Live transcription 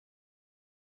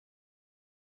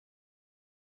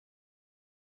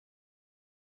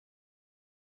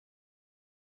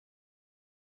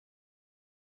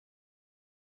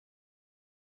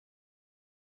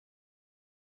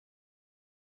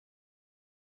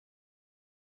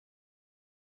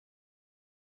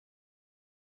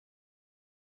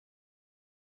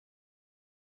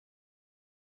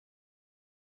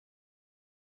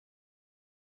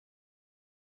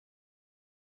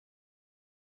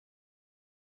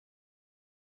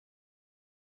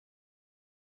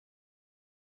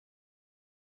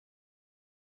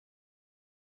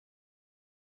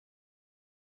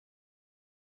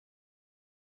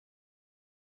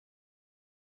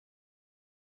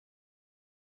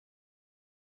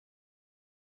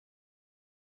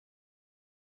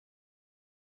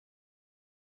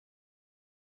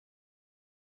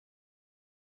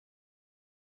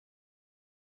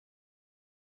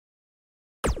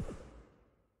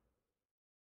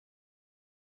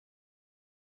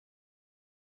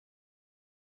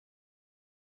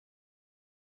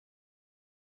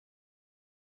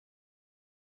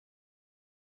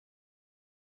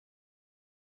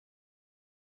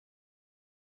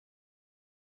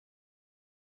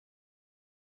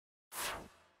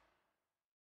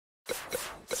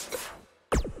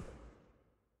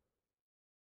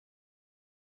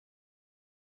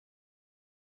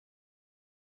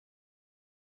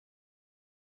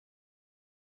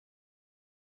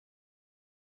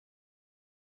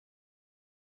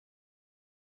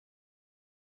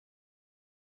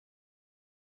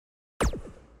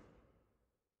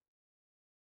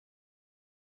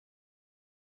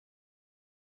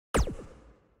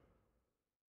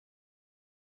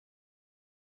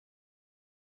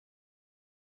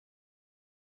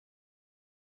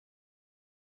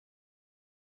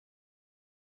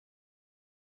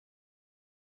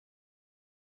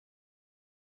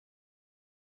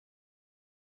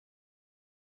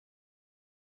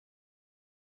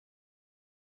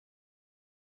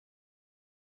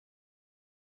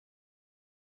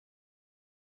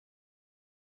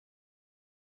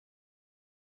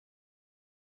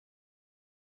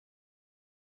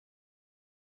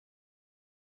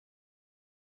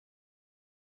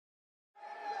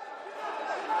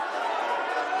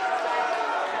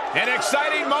An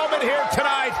exciting moment here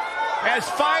tonight, as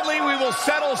finally we will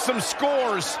settle some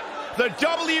scores. The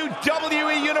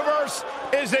WWE Universe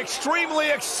is extremely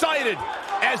excited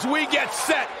as we get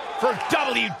set for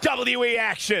WWE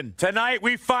action. Tonight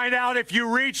we find out if you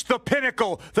reach the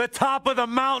pinnacle, the top of the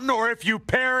mountain, or if you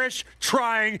perish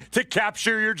trying to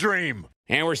capture your dream.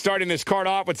 And we're starting this card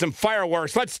off with some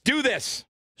fireworks. Let's do this.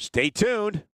 Stay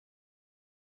tuned.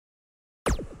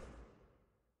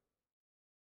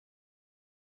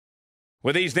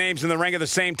 With these names in the ring at the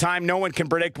same time, no one can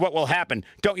predict what will happen.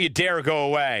 Don't you dare go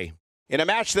away. In a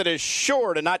match that is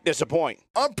sure to not disappoint.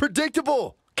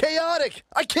 Unpredictable, chaotic.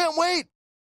 I can't wait.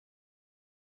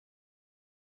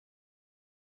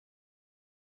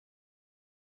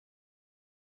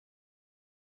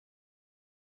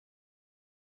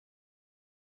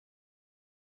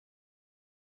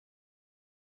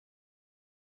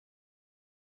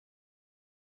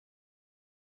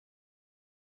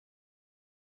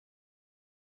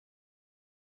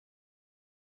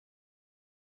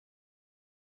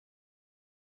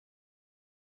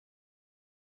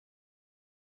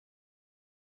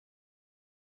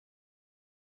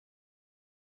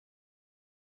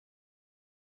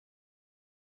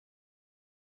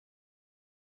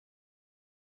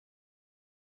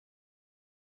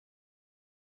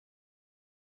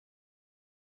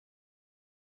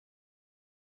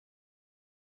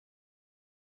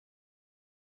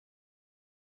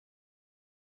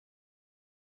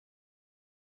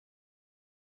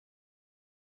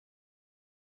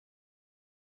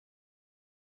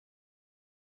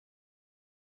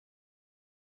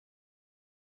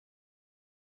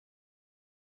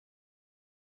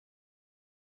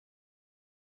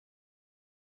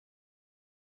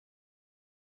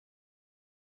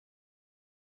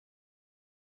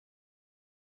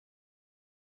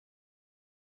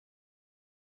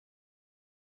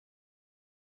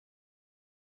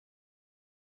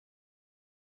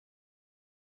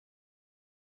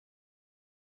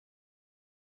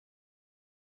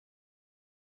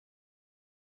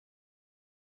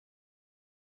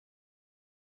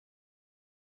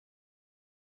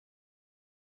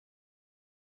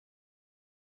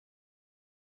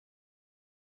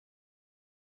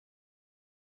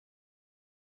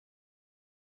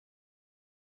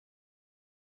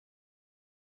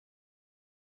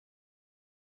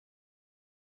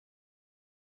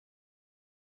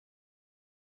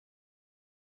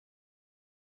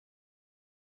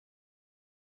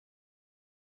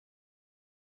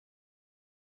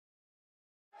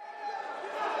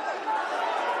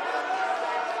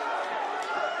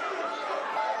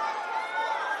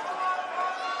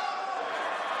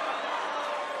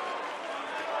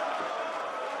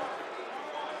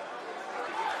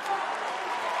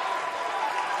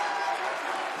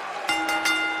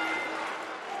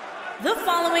 The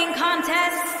following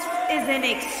contest is an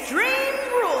Extreme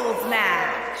Rules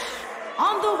match.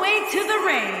 On the way to the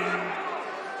ring,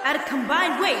 at a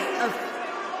combined weight of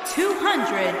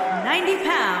 290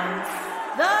 pounds,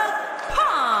 the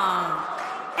Punk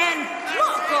and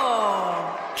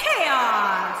Local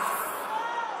Chaos.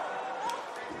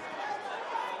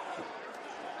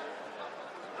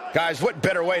 Guys, what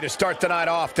better way to start the night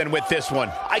off than with this one?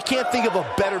 I can't think of a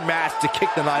better match to kick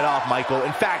the night off, Michael.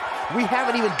 In fact, we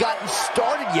haven't even gotten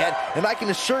started yet, and I can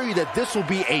assure you that this will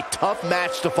be a tough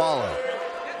match to follow.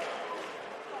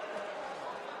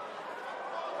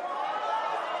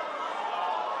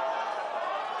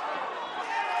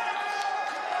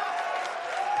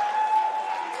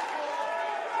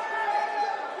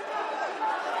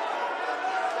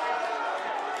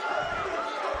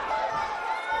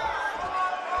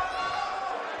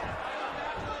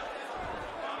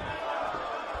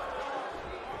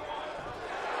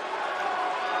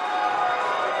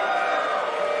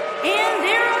 And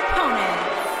their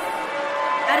opponents,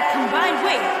 at a combined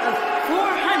weight of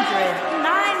 409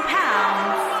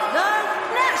 pounds, the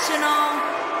National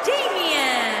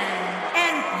Damien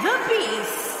and the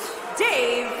Beast,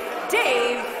 Dave.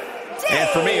 And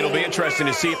for me, it'll be interesting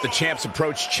to see if the champ's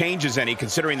approach changes any,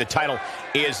 considering the title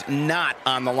is not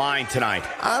on the line tonight.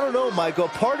 I don't know, Michael.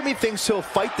 Part of me thinks he'll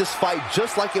fight this fight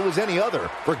just like it was any other,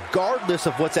 regardless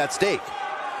of what's at stake.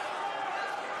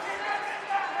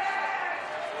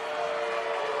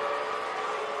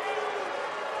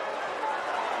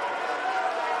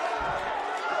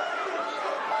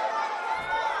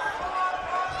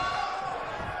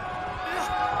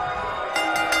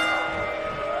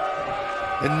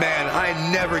 And man,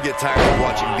 I never get tired of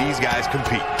watching these guys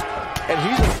compete. And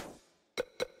he's...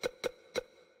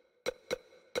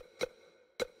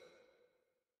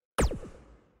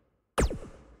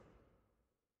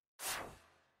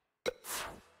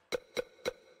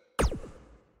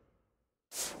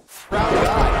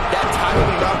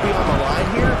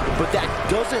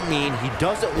 mean he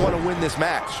doesn't want to win this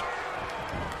match.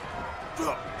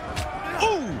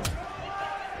 Ooh!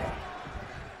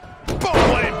 Boom,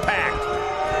 what impact!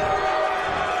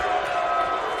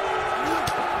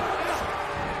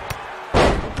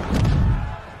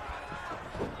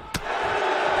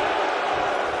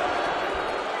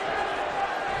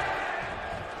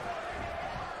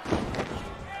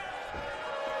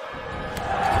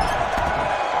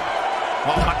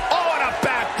 Oh, and a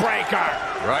backbreaker!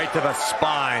 Right to the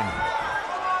spine.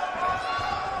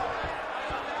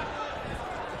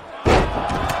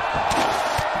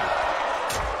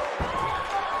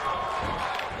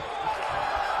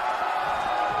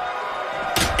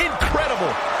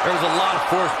 Incredible! There was a lot of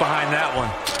force behind that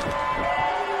one.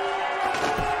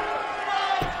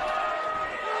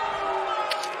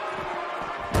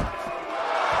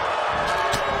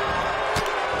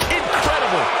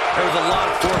 Incredible! There was a lot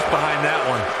of force behind that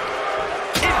one.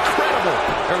 Incredible!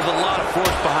 There was a lot of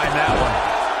force behind that one.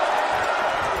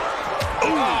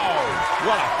 Oh,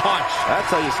 what a punch! That's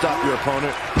how you stop your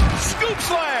opponent. Scoop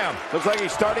slam! Looks like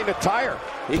he's starting to tire.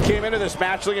 He came into this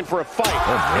match looking for a fight,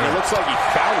 and it looks like he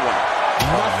found one.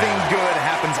 Nothing good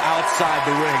happens outside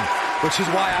the ring, which is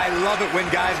why I love it when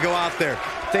guys go out there.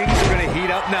 Things are going to heat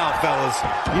up now, fellas.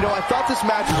 You know, I thought this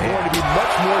match was going to be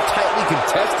much more tightly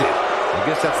contested. I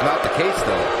guess that's not the case,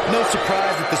 though. No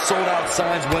surprise that the sold-out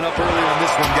signs went up earlier on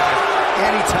this one, guys.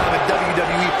 Anytime a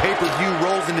WWE pay-per-view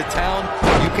rolls into town,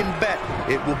 you can bet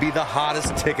it will be the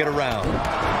hottest ticket around.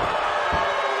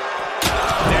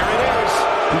 There it is!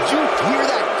 Did you hear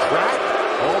that crack?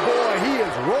 Oh, boy, he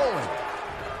is rolling.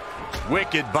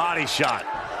 Wicked body shot.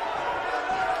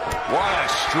 What a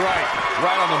strike.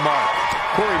 Right on the mark.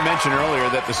 Corey mentioned earlier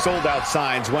that the sold-out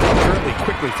signs went up fairly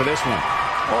quickly for this one.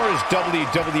 Or as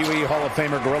WWE Hall of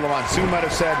Famer Gorilla Monsoon might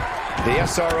have said, the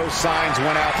SRO signs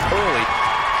went out early.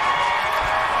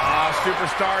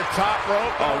 Superstar top rope.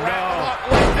 Oh, no.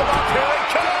 Lift him up. Here it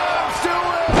comes. Do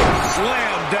it.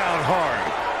 Slam down hard.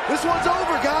 This one's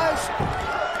over, guys.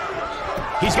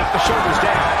 He's got the shoulders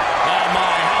down. Oh, my.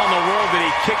 How in the world did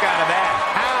he kick out of that?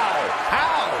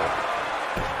 How?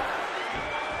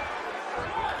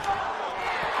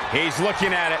 He's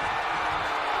looking at it.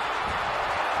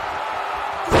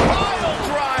 Pile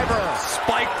driver.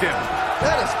 Spiked him.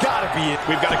 That has got to be it.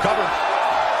 We've got a cover.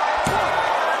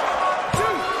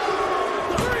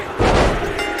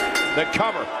 The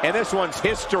cover, and this one's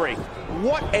history.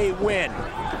 What a win.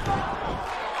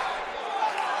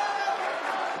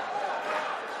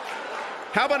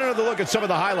 How about another look at some of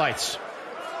the highlights?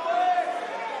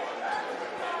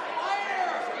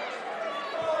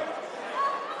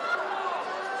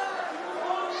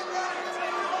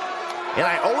 And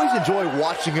I always enjoy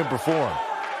watching him perform.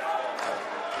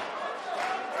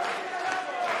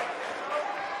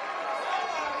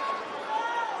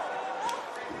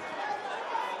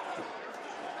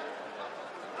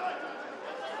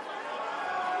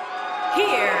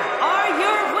 Here are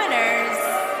your winners,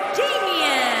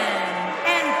 Damian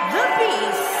and the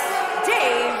Beast,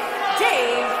 Dave.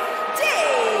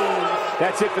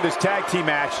 That's it for this tag team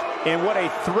match, and what a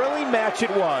thrilling match it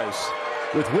was.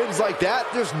 With wins like that,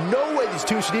 there's no way these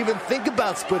two should even think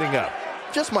about splitting up.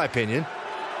 Just my opinion.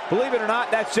 Believe it or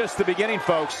not, that's just the beginning,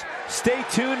 folks. Stay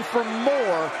tuned for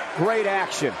more great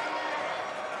action.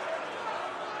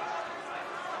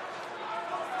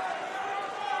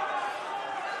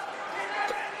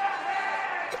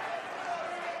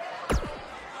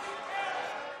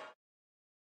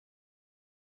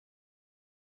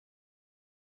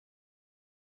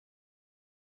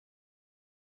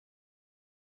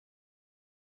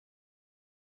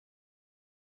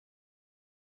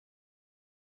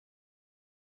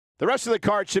 The rest of the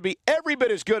card should be every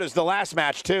bit as good as the last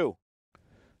match, too.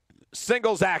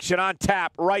 Singles action on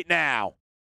tap right now.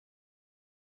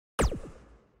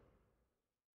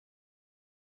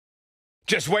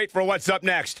 Just wait for what's up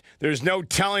next. There's no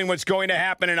telling what's going to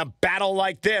happen in a battle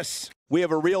like this. We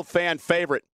have a real fan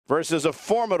favorite versus a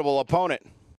formidable opponent.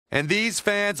 And these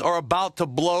fans are about to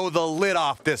blow the lid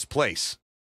off this place.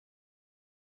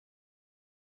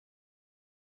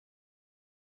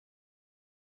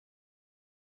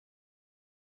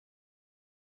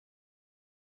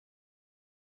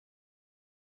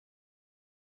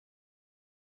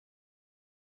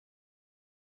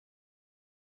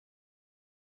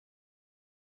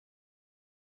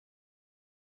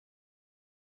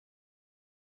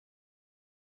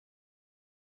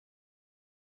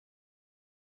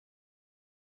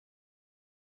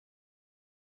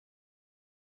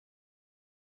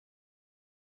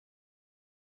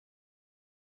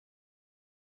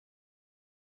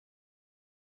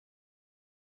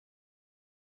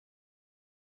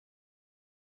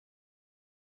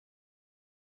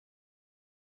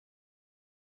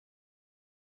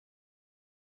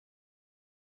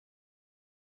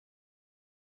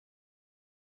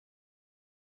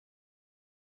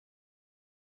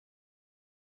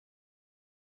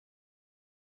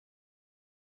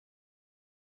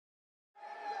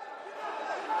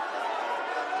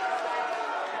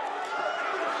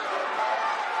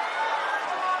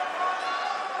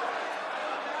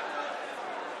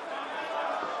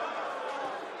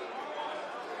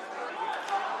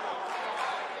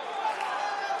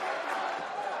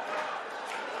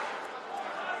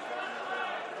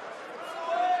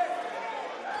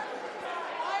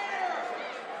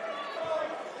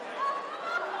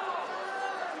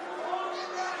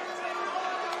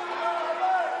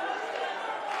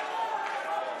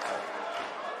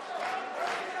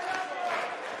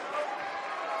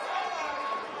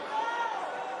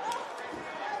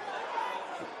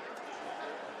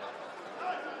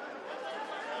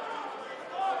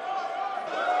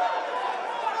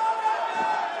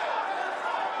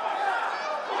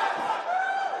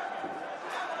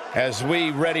 As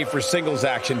we ready for singles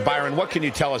action, Byron, what can you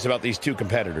tell us about these two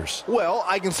competitors? Well,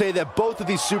 I can say that both of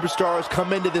these superstars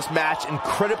come into this match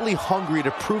incredibly hungry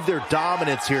to prove their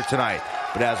dominance here tonight.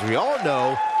 But as we all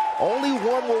know, only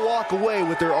one will walk away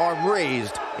with their arm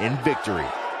raised in victory.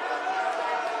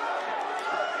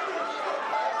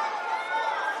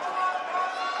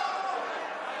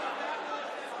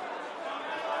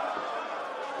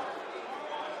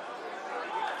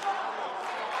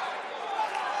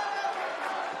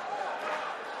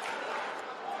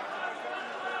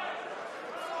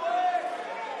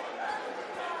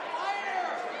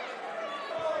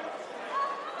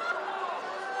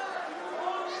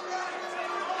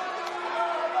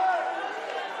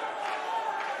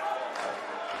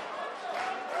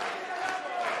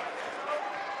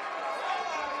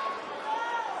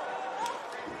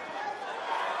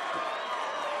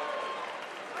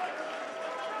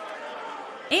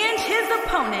 And his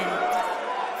opponent,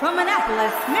 from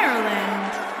Annapolis,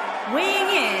 Maryland, weighing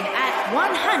in at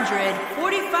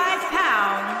 145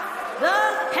 pounds, the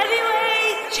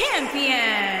heavyweight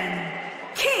champion,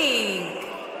 King.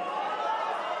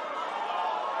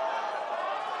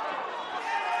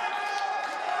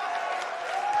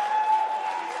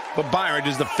 But Byron,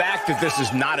 does the fact that this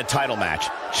is not a title match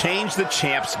change the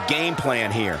champ's game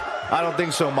plan here? I don't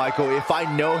think so, Michael. If I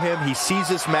know him, he sees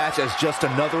this match as just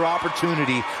another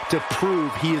opportunity to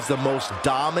prove he is the most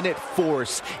dominant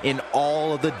force in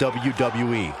all of the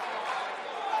WWE.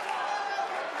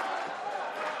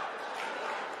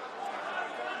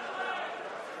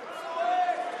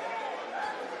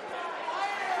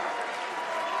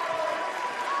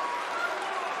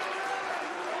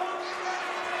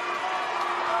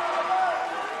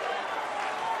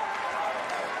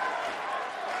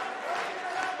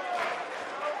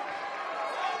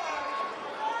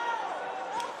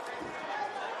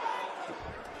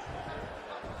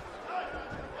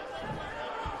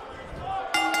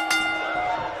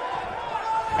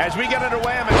 As we get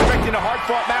underway, I'm expecting a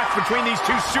hard-fought match between these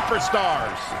two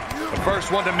superstars. The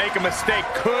first one to make a mistake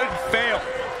could fail.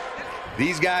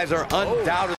 These guys are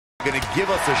undoubtedly going to give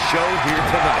us a show here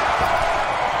tonight.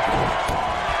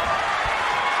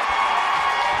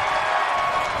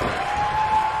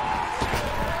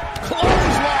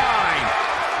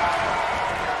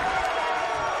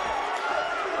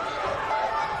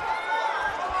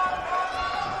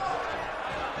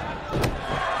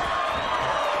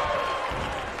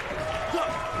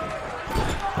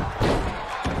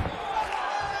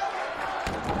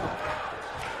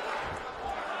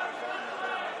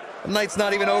 The night's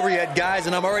not even over yet, guys,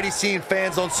 and I'm already seeing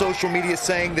fans on social media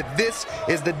saying that this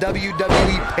is the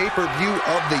WWE pay-per-view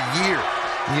of the year.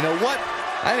 And you know what?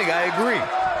 I think I agree.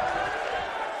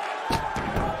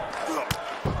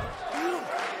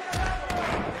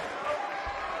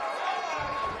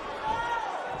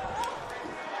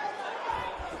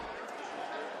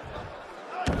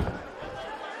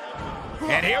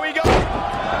 And here we go.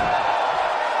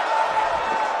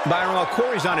 Byron, while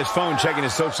Corey's on his phone checking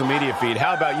his social media feed,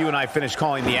 how about you and I finish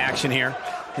calling the action here?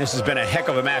 This has been a heck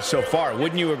of a match so far.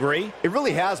 Wouldn't you agree? It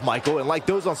really has, Michael, and like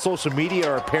those on social media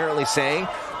are apparently saying,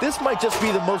 this might just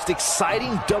be the most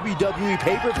exciting WWE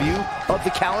pay-per-view of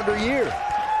the calendar year.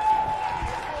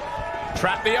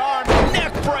 Trap the arm,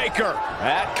 neck breaker.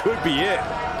 That could be it.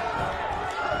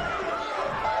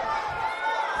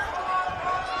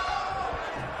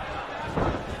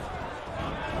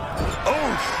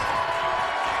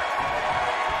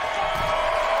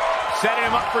 Setting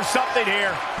him up for something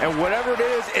here. And whatever it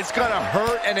is, it's going to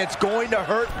hurt, and it's going to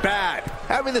hurt bad.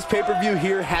 Having this pay-per-view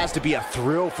here has to be a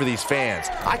thrill for these fans.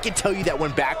 I can tell you that when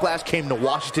Backlash came to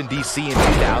Washington, D.C. in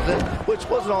 2000, which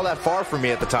wasn't all that far from me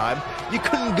at the time, you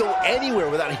couldn't go anywhere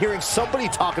without hearing somebody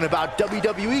talking about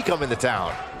WWE coming to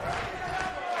town.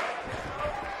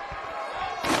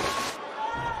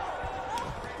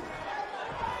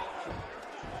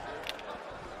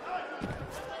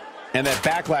 And that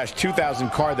Backlash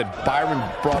 2000 card that Byron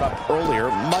brought up earlier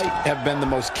might have been the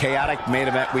most chaotic main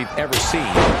event we've ever seen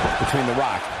between The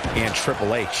Rock and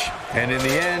Triple H. And in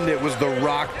the end, it was The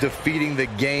Rock defeating the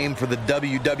game for the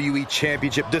WWE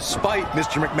Championship, despite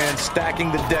Mr. McMahon stacking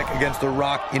the deck against The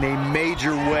Rock in a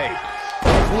major way,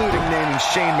 including naming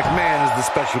Shane McMahon as the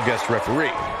special guest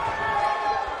referee.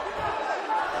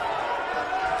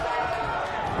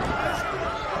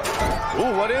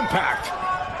 Ooh, what impact.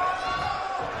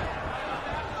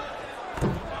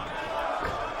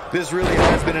 This really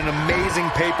has been an amazing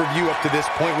pay-per-view up to this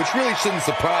point, which really shouldn't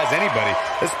surprise anybody,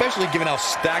 especially given how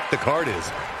stacked the card is.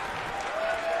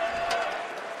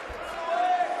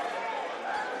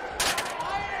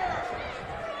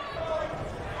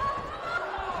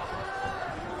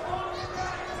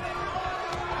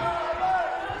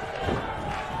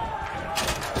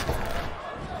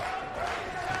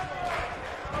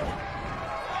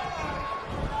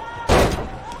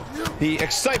 The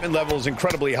excitement level is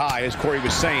incredibly high, as Corey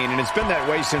was saying, and it's been that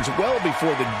way since well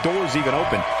before the doors even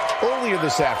opened. Earlier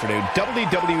this afternoon,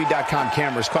 WWE.com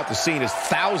cameras caught the scene as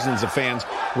thousands of fans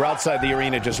were outside the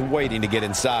arena just waiting to get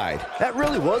inside. That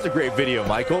really was a great video,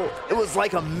 Michael. It was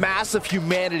like a mass of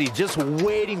humanity just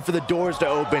waiting for the doors to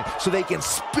open so they can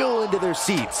spill into their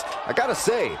seats. I gotta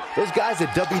say, those guys at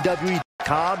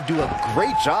WWE.com do a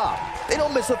great job. They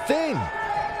don't miss a thing.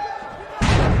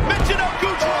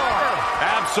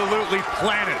 Absolutely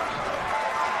planted.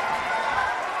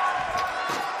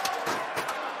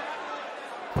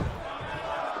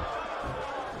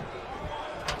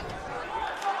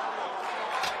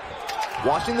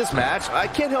 Watching this match, I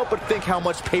can't help but think how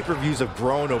much pay-per-views have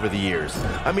grown over the years.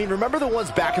 I mean, remember the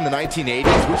ones back in the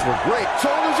 1980s, which were great?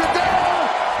 Shoulders are down!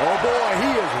 Oh boy,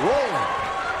 he is rolling.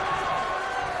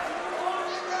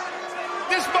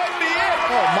 This might be it!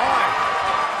 Oh my!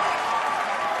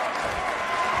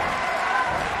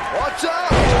 Watch out!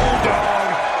 Oh, dog!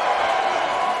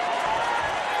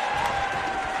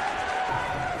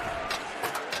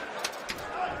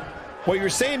 What you were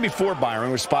saying before,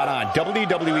 Byron, was spot on.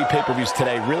 WWE pay-per-views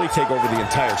today really take over the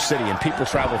entire city, and people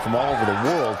travel from all over the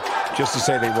world just to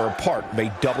say they were a part of a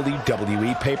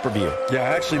WWE pay-per-view. Yeah,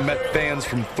 I actually met fans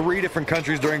from 3 different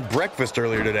countries during breakfast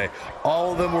earlier today.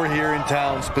 All of them were here in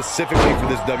town specifically for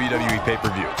this WWE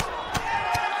pay-per-view.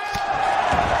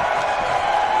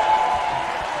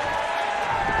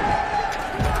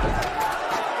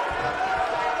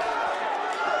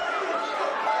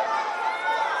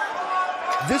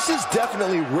 This is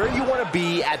definitely where you want to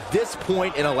be at this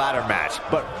point in a ladder match.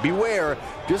 But beware,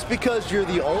 just because you're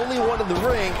the only one in the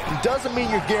ring doesn't mean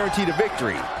you're guaranteed a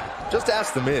victory. Just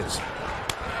ask The Miz.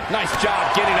 Nice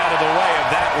job getting out of the way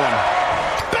of that one.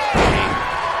 Bang!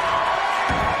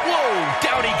 Whoa,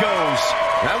 down he goes.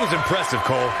 That was impressive,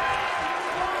 Cole.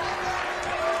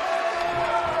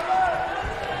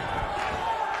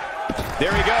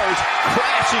 There he goes,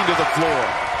 crashing to the floor.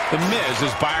 The Miz,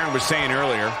 as Byron was saying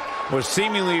earlier, was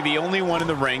seemingly the only one in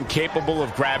the ring capable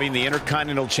of grabbing the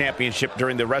Intercontinental Championship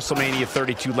during the WrestleMania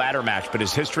 32 ladder match, but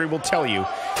his history will tell you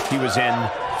he was in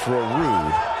for a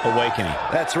rude awakening.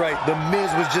 That's right. The Miz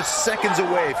was just seconds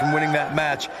away from winning that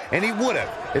match, and he would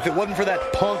have if it wasn't for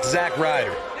that punk Zack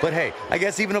Ryder. But hey, I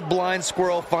guess even a blind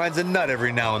squirrel finds a nut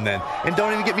every now and then. And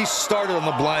don't even get me started on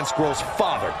the blind squirrel's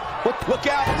father. Look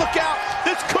out, look out!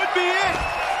 This could be it!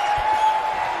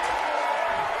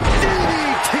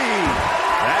 DDT!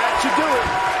 That should do it.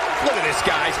 Look at this,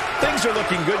 guys. Things are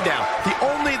looking good now. The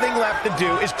only thing left to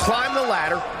do is climb the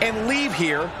ladder and leave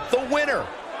here the winner.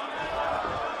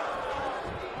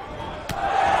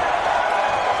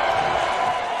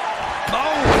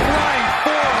 Oh, flying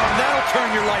forearm. That'll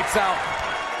turn your lights out.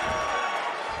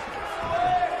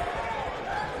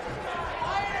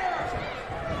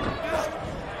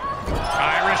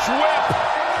 Irish whip!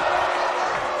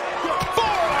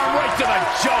 Forearm right to the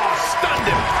jaw, stunned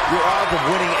him! Your odds of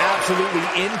winning absolutely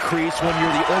increase when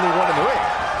you're the only one in the ring.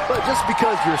 But just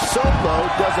because you're so low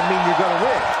doesn't mean you're going to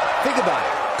win. Think about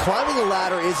it. Climbing a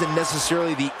ladder isn't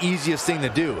necessarily the easiest thing to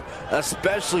do,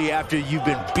 especially after you've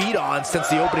been beat on since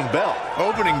the opening bell.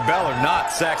 Opening bell or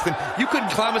not, Saxton, you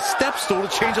couldn't climb a step stool to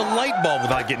change a light bulb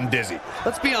without getting dizzy.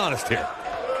 Let's be honest here.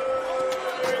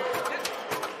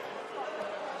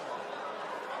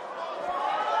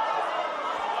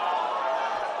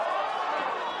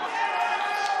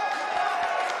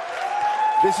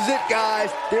 This is it, guys.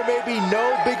 There may be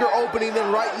no bigger opening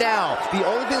than right now. The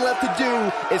only thing left to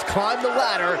do is climb the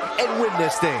ladder and win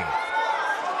this thing.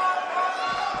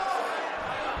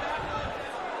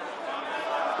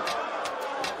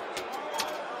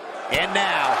 And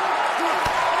now,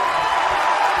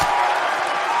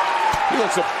 he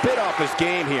looks a bit off his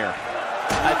game here.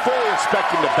 I fully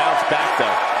expect him to bounce back,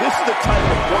 though. This is the type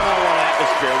of one-on-one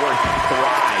atmosphere where he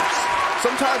thrives.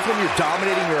 Sometimes when you're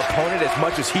dominating your opponent as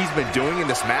much as he's been doing in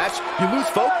this match, you lose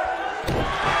focus.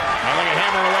 Now look at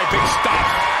hammering away, big stop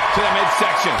to the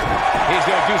midsection. He's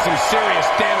going to do some serious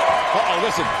damage. Uh-oh,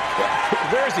 listen.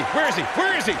 Where is he? Where is he?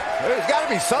 Where is he? He's got to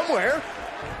be somewhere.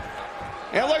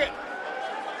 Yeah, look at.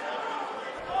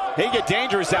 They get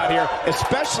dangerous out here,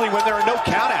 especially when there are no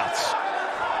countouts.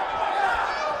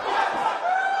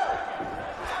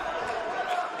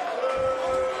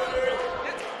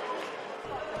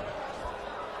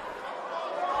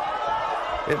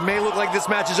 It may look like this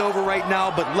match is over right now,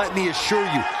 but let me assure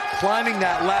you, climbing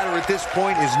that ladder at this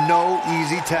point is no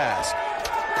easy task.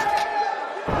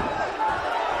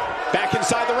 Back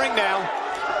inside the ring now.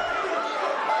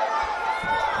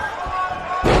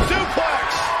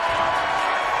 Suplex!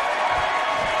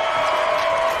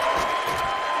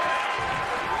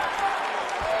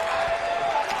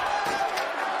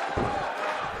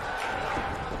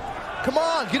 Come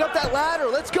on, get up that ladder.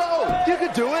 Let's go. You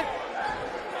can do it.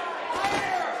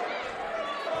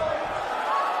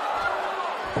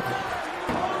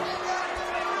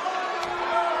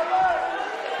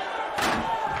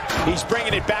 He's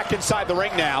bringing it back inside the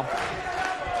ring now.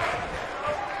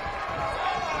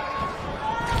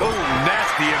 Oh,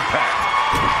 nasty impact.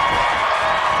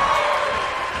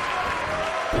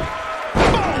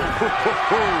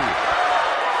 Oh.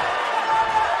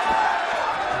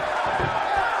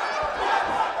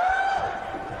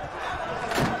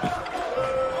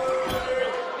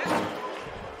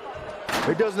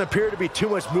 There doesn't appear to be too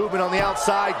much movement on the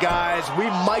outside, guys. We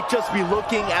might just be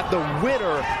looking at the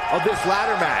winner of this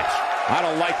ladder match. I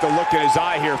don't like the look in his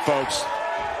eye here, folks.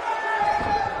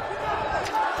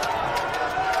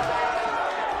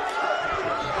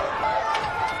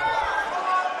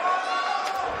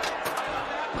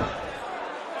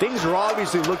 Things are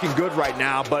obviously looking good right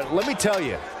now, but let me tell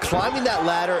you, climbing that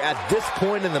ladder at this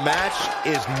point in the match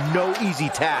is no easy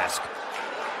task.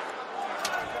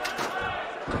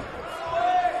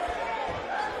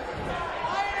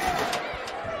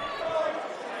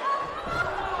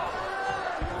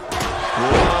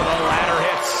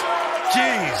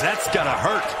 That's gonna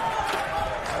hurt.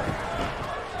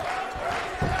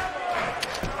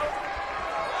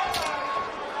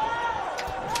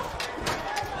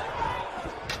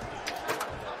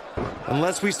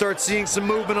 Unless we start seeing some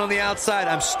movement on the outside,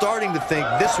 I'm starting to think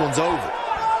this one's over.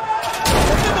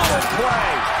 Play.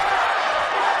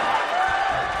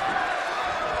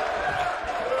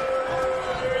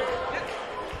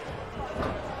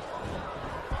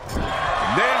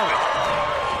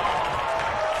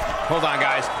 Hold on,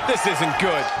 guys. This isn't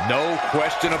good. No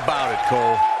question about it,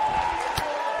 Cole.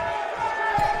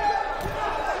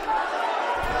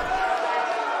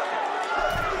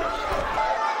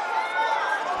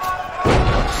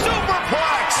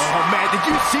 Superplex! Oh, man, did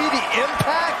you see the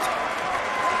impact?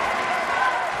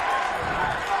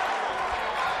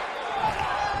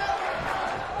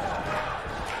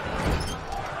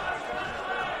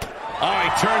 Oh, he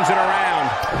turns it around.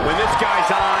 When this guy's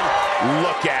on,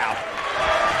 look out.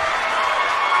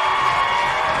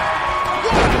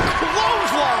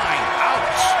 Clothesline!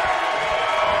 Ouch!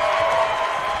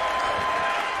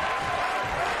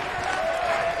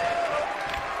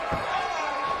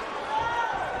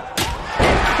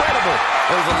 Incredible!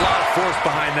 There's a lot of force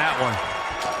behind that one.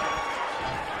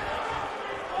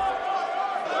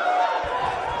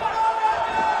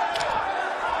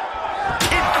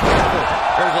 Incredible!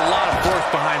 There's a lot of force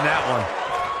behind that one.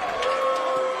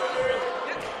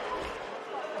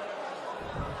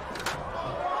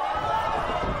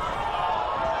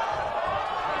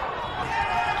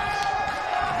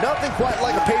 Nothing quite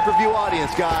like a pay-per-view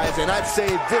audience, guys, and I'd say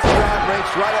this crowd ranks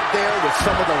right up there with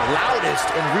some of the loudest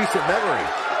in recent memory.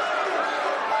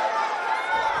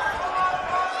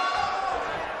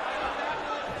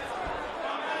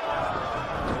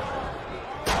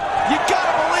 You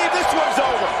gotta believe this one's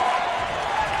over.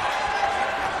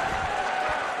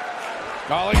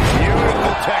 Golly,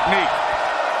 beautiful technique.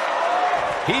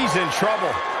 He's in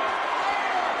trouble.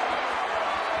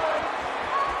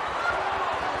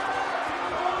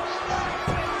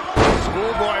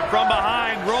 Schoolboy from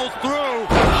behind rolls through.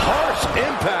 Harsh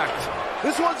impact.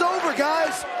 This one's over,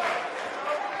 guys.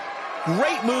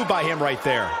 Great move by him right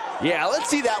there. Yeah, let's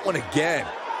see that one again.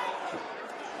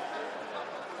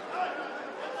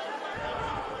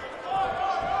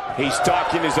 He's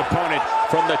stalking his opponent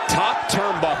from the top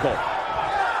turnbuckle.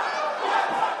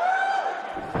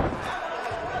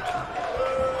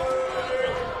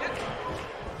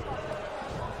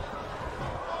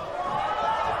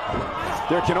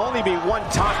 There can only be one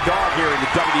top dog here in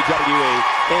the WWE,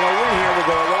 and a win here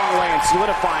will go a long way in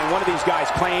solidifying one of these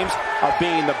guys' claims of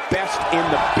being the best in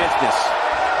the business.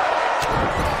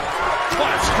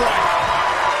 What a strike.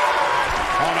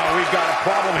 Oh, no, we've got a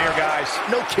problem here, guys.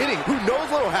 No kidding. Who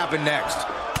knows what will happen next?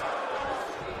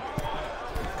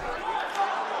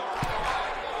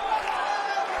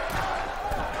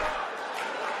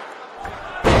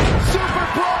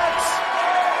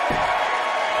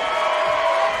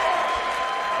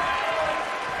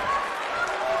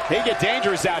 They get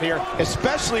dangerous out here,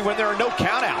 especially when there are no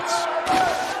countouts.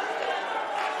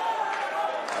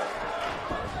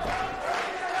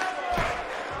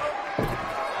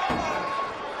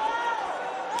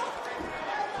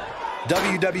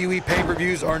 WWE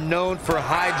pay-per-views are known for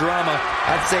high drama.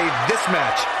 I'd say this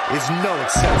match is no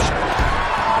exception.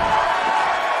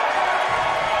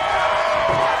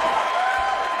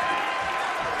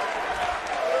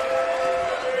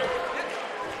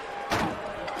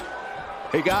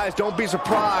 Hey guys, don't be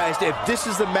surprised if this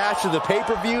is the match of the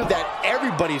pay-per-view that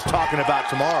everybody's talking about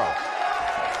tomorrow.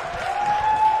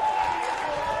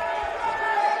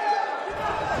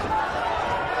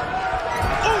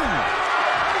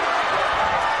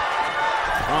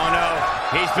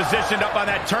 He's positioned up on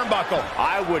that turnbuckle.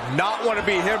 I would not want to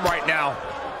be him right now.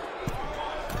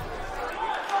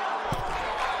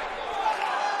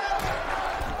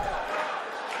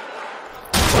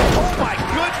 Oh my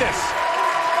goodness!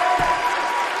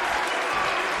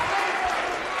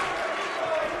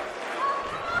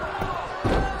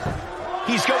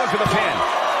 He's going for the pin.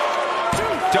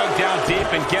 Dug down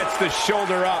deep and gets the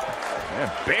shoulder up. Yeah,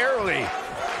 barely.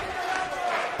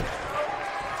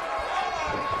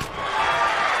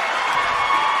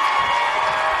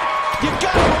 You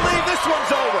gotta believe this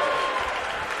one's over.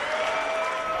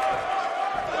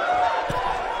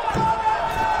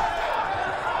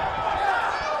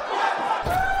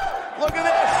 Look at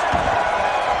this.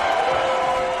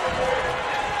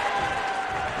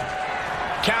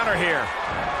 Counter here.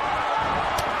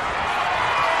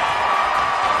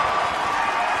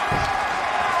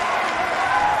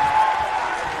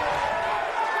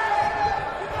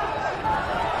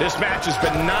 This match has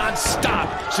been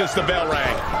non-stop since the bell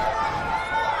rang.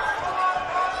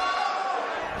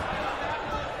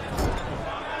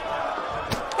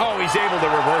 Oh, he's able to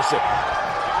reverse it.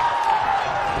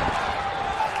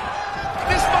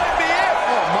 This might be it.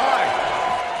 Oh, my.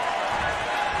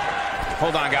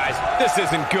 Hold on, guys. This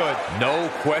isn't good. No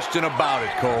question about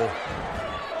it, Cole.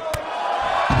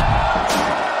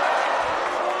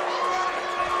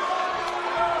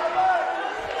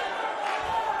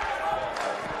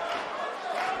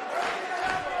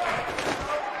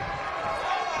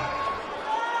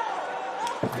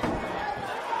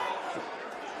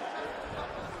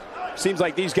 Seems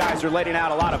like these guys are letting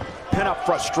out a lot of pent-up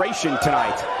frustration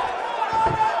tonight.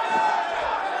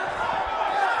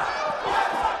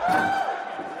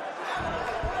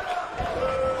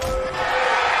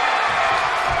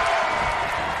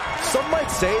 Some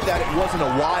might say that it wasn't a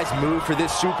wise move for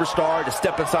this superstar to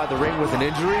step inside the ring with an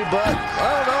injury, but I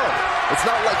don't know. It's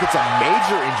not like it's a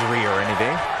major injury or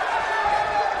anything.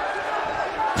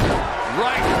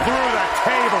 Right through the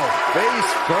table. Face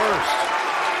first.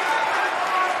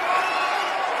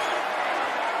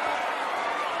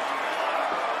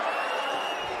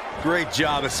 Great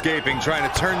job escaping, trying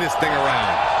to turn this thing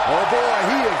around. Oh, boy,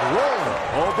 he is rolling.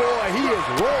 Oh, boy, he is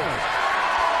rolling.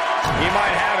 He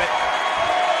might have it.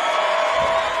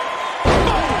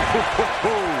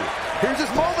 Oh. Here's his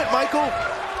moment, Michael.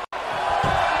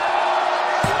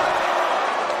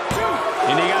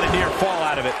 And he got a near fall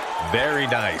out of it. Very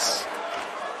nice.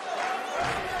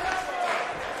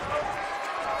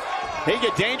 They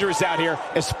get dangerous out here,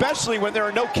 especially when there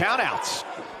are no countouts.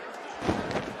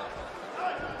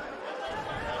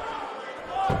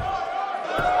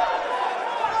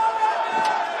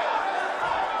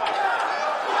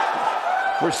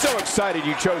 We're so excited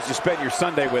you chose to spend your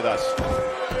Sunday with us. Oh,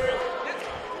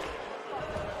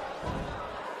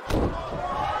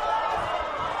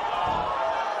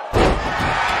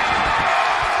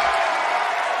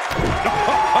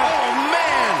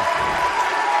 man!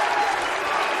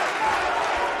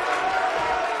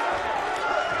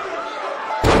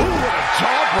 Ooh, what a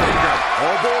jawbreaker!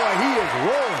 Oh, boy, he is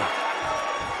rolling.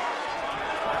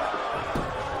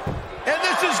 And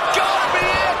this is gonna be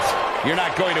it! You're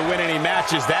not going to win any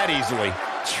matches that easily.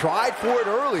 Tried for it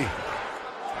early.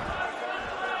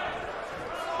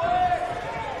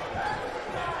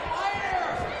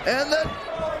 And then...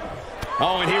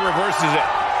 Oh, and he reverses it.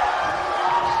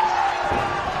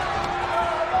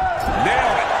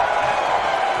 Nailed it.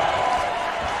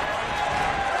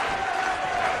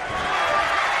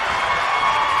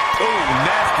 Oh,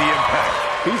 nasty impact.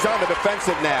 He's on the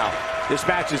defensive now. This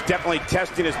match is definitely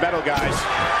testing his mettle, guys.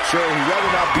 Sure, he'd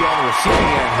rather not be on the receiving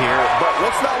end here, but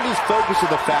let's not lose focus of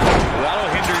the fact. That'll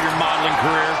hinder your modeling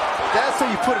career. That's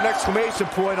how you put an exclamation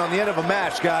point on the end of a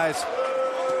match, guys.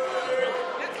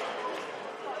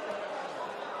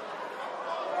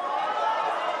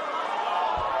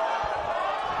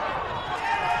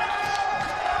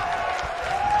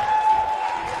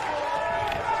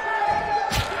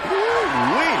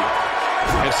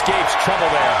 Woo-wee. Escapes trouble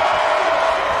there.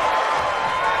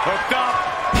 Hooked up.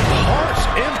 Harsh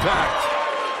impact.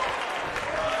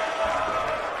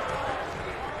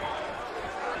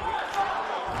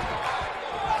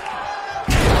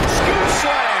 Scoop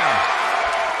slam.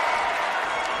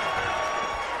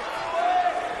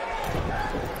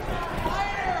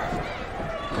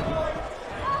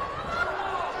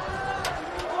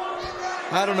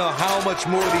 I don't know how much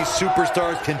more these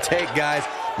superstars can take, guys.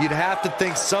 You'd have to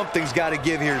think something's got to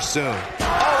give here soon. Oh,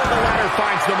 and the ladder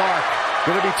finds the mark.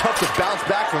 Gonna be tough to bounce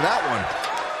back from that one.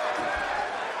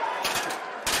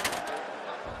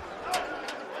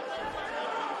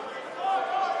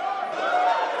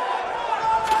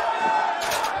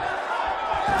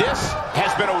 This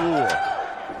has been a war.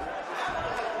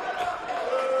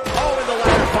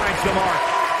 misses the mark.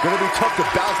 Gonna be tough to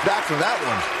bounce back from that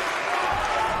one.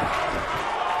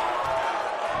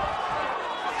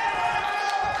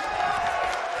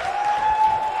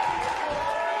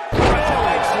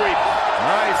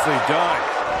 Nicely done.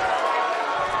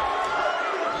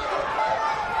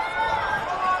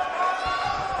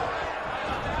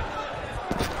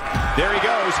 There he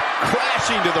goes,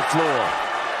 crashing to the floor.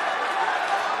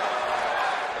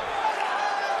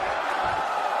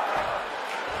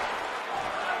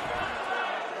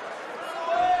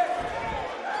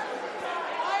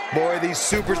 Boy, these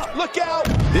supers... Look out!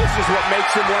 This is what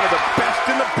makes him one of the best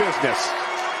in the business.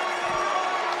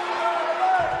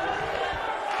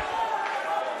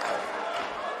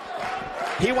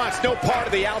 He wants no part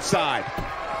of the outside.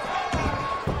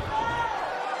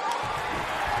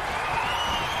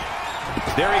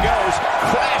 There he goes,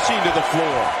 crashing to the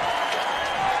floor.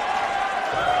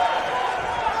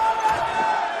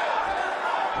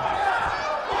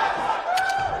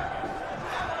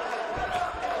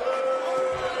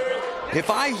 If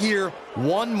I hear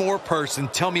one more person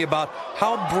tell me about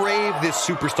how brave this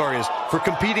superstar is for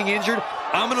competing injured,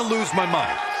 I'm going to lose my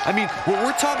mind. I mean, what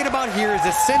we're talking about here is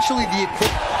essentially the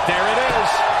equivalent. There it is.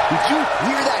 Did you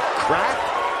hear that crack?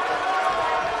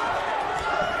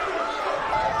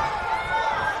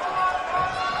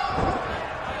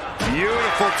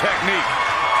 Beautiful technique.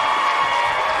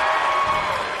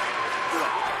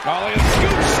 Ollie,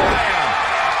 scoop slam.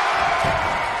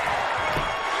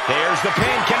 There's the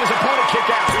pin. Can his opponent kick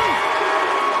out?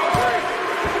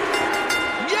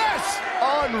 Yes!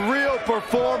 Unreal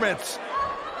performance.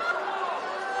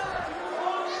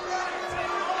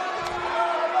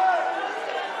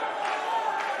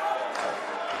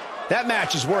 That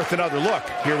match is worth another look.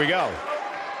 Here we go.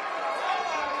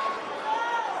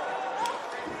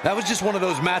 That was just one of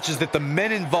those matches that the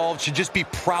men involved should just be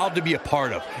proud to be a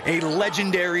part of. A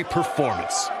legendary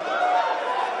performance.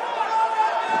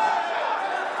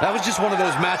 That was just one of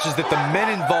those matches that the men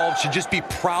involved should just be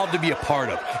proud to be a part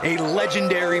of. A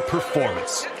legendary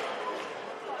performance.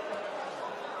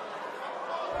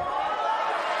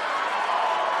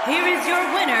 Here is your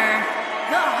winner,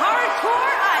 the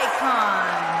Hardcore Icon.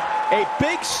 A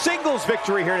big singles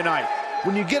victory here tonight.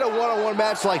 When you get a one-on-one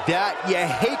match like that, you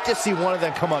hate to see one of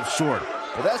them come up short.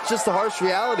 But that's just the harsh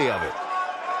reality of it.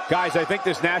 Guys, I think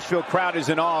this Nashville crowd is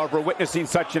in awe over witnessing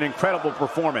such an incredible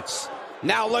performance.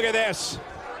 Now look at this.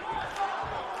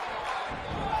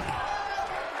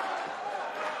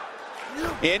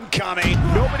 Incoming.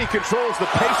 Nobody controls the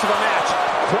pace of a match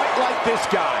quite like this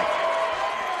guy.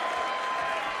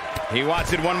 He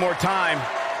wants it one more time.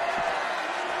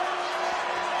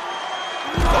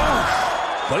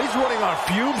 But he's running on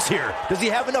fumes here. Does he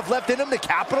have enough left in him to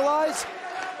capitalize?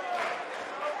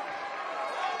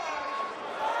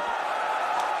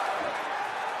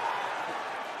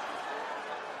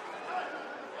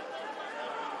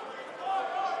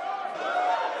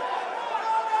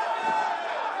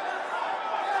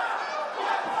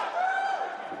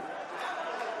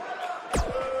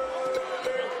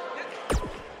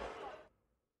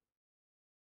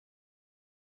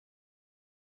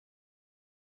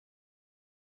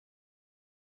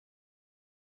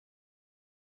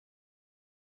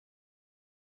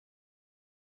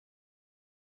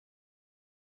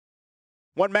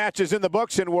 One match is in the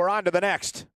books, and we're on to the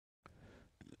next.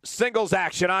 Singles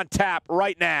action on tap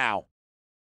right now.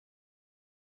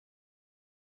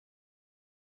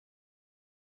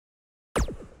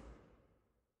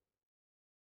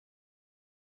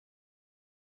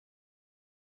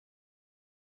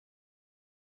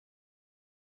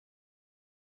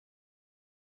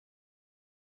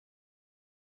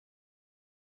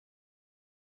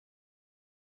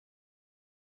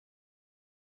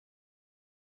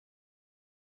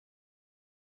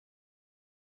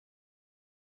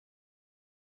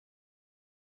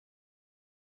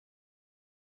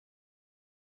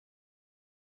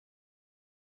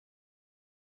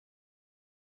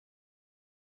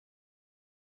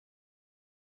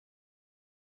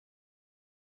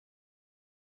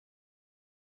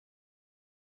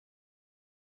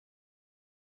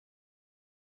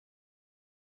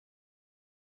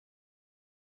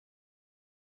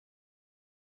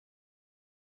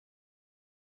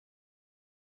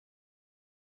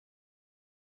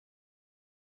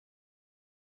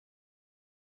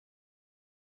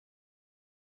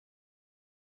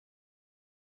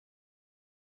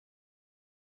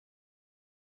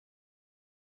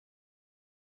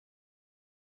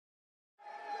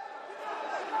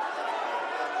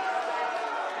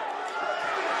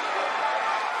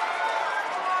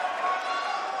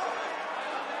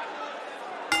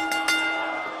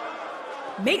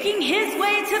 Making his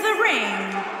way to the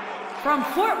ring from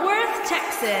Fort Worth,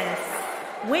 Texas,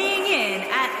 weighing in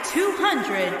at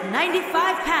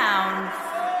 295 pounds,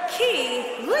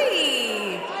 Keith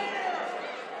Lee.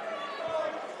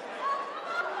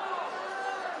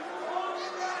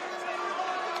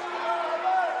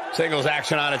 Singles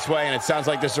action on its way, and it sounds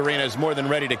like this arena is more than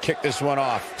ready to kick this one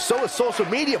off. So is social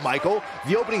media, Michael.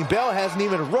 The opening bell hasn't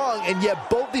even rung, and yet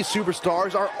both these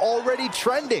superstars are already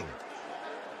trending.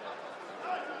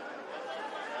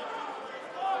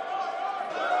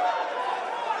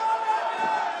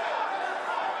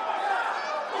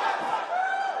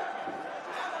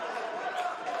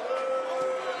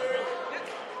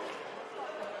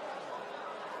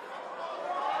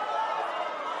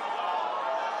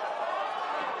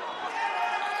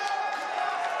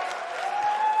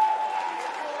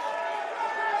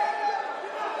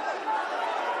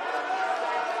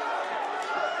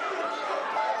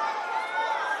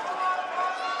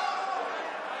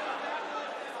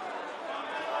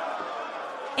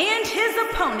 And his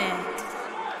opponent,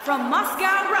 from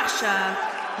Moscow, Russia,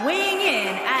 weighing in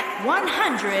at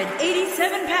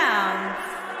 187 pounds,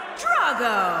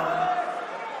 Drago.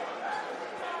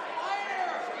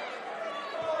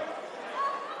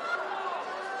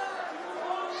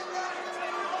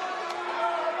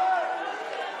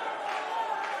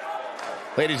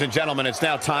 Ladies and gentlemen, it's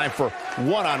now time for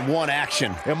one-on-one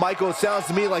action. And Michael, it sounds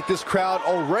to me like this crowd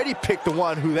already picked the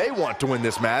one who they want to win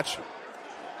this match.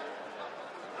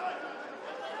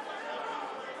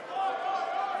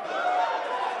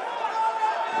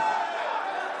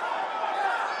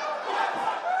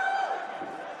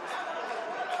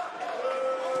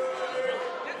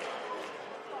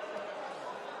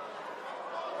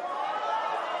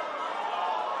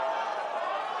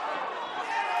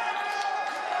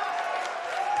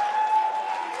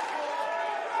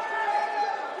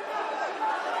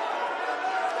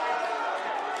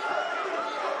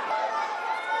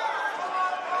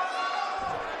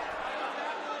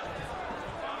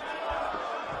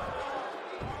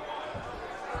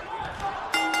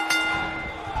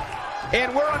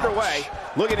 And we're underway.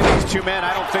 Looking at these two men,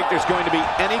 I don't think there's going to be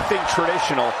anything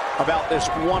traditional about this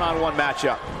one-on-one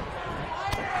matchup.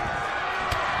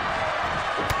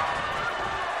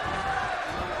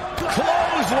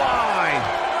 Clothesline!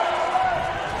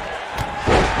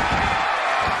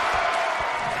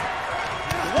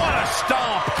 What a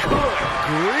stomp! Good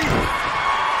grief!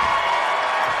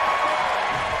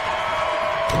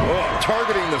 Oh,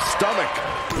 targeting the stomach.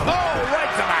 Oh,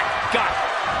 right to the gut!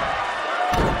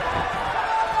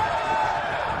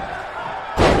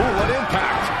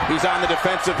 He's on the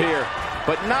defensive here,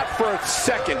 but not for a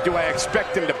second do I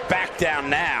expect him to back down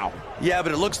now. Yeah,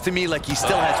 but it looks to me like he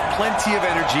still has plenty of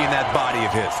energy in that body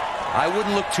of his. I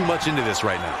wouldn't look too much into this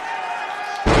right now.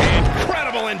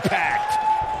 Incredible impact!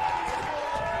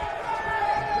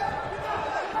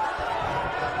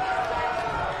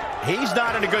 He's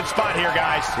not in a good spot here,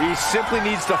 guys. He simply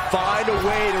needs to find a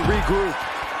way to regroup.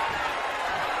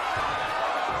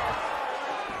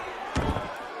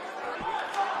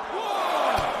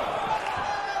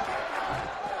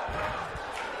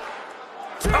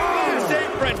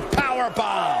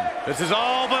 Bomb. This is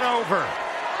all but over.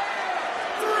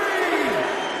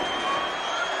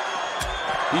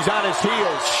 He's on his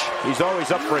heels. He's always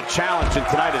up for a challenge, and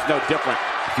tonight is no different.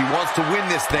 If he wants to win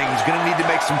this thing, he's going to need to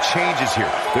make some changes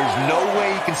here. There's no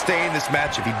way he can stay in this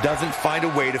match if he doesn't find a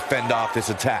way to fend off this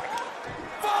attack.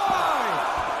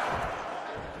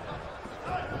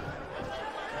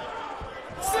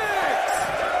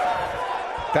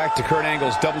 Back to Kurt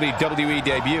Angle's WWE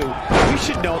debut. We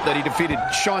should note that he defeated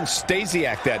Shawn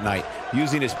Stasiak that night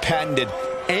using his patented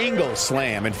angle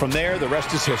slam, and from there, the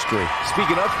rest is history.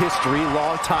 Speaking of history,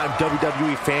 longtime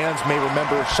WWE fans may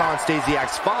remember Shawn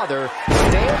Stasiak's father,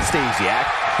 Stan Stasiak,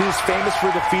 who is famous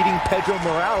for defeating Pedro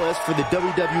Morales for the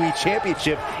WWE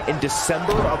Championship in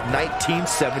December of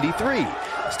 1973.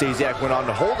 Stasiak went on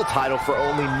to hold the title for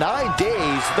only 9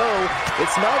 days, though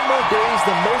it's 9 more days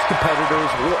than most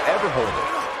competitors will ever hold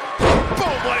it.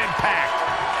 Boom, what impact!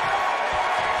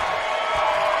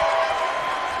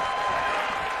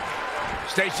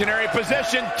 Stationary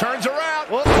position, turns around.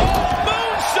 Oh,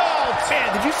 moonsault!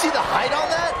 Man, did you see the height on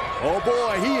that? Oh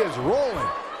boy, he is rolling.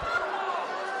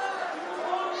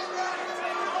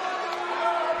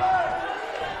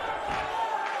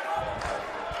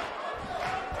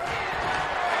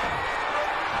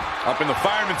 Up in the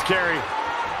fireman's carry.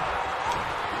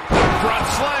 Front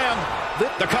slam.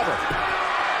 The cover.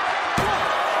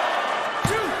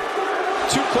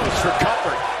 Too close for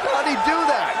comfort. How'd he do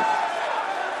that?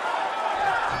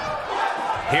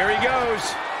 Here he goes.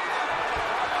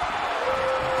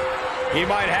 He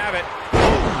might have it.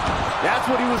 That's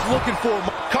what he was looking for.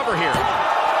 Cover here.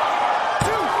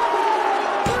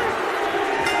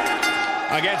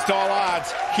 Against all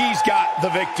odds, he's got the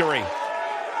victory.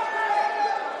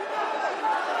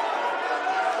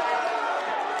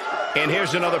 And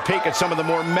here's another peek at some of the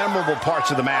more memorable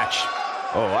parts of the match.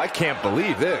 Oh, I can't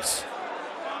believe this.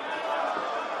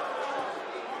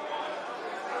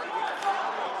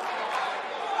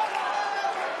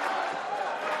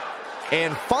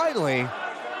 And finally,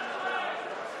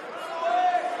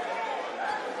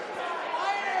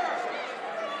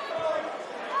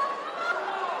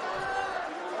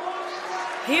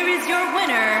 here is your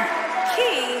winner,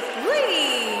 Keith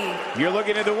Lee. You're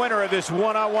looking at the winner of this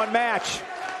one-on-one match.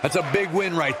 That's a big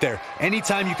win right there.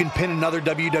 Anytime you can pin another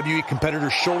WWE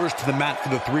competitor's shoulders to the mat for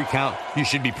the 3 count, you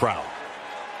should be proud.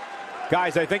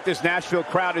 Guys, I think this Nashville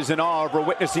crowd is in awe over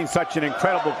witnessing such an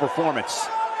incredible performance.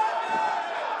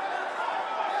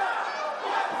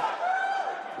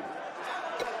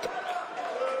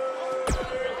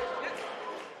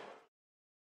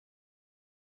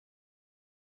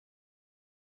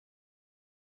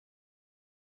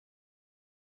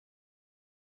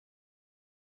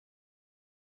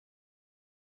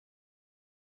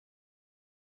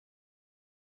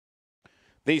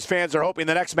 These fans are hoping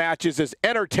the next match is as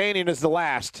entertaining as the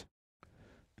last.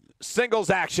 Singles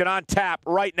action on tap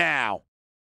right now.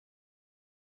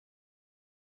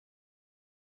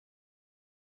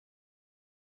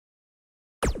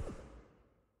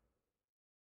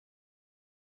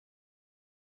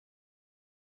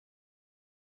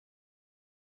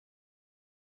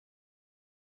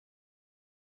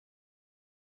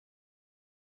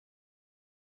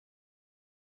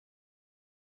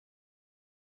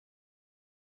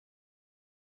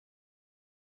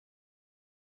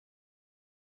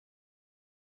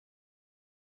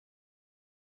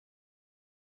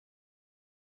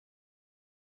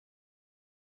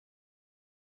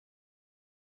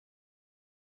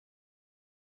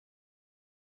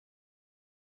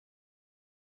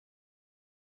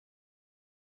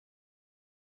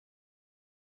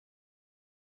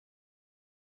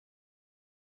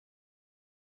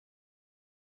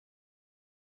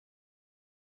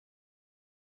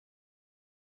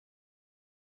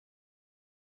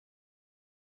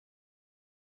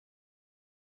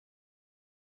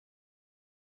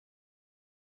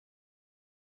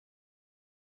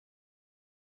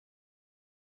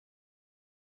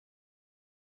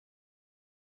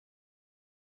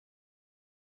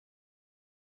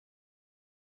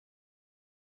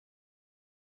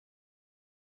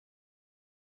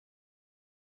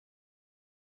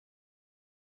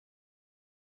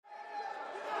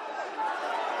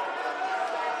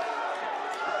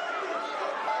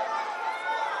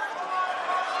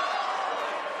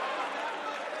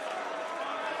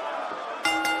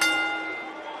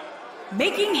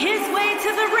 Making his way to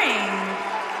the ring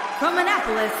from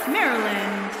Annapolis,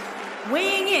 Maryland,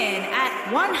 weighing in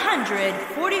at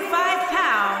 145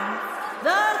 pounds,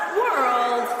 the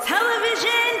World Television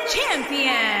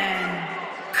Champion,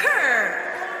 Kirk.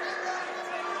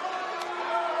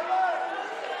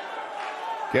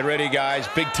 Get ready, guys.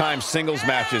 Big-time singles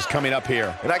matches coming up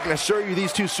here. And I can assure you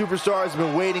these two superstars have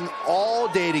been waiting all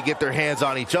day to get their hands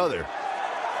on each other.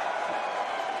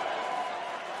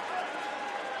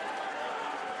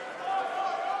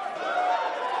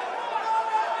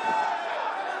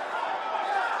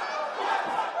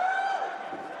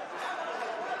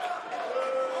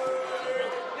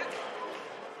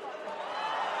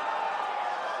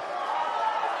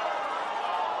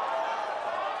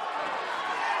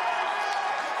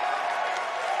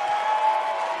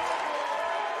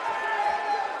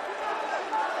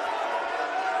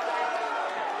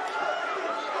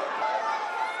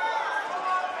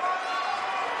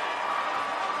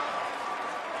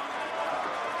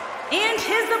 And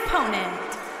his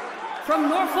opponent, from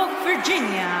Norfolk,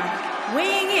 Virginia,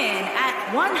 weighing in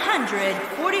at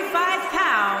 145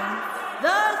 pounds,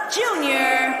 the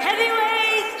Junior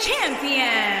Heavyweight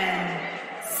Champion,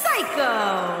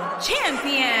 Psycho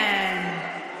Champion.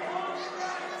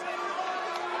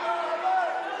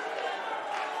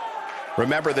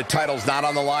 Remember, the title's not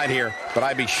on the line here, but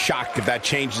I'd be shocked if that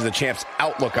changes the champ's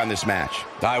outlook on this match.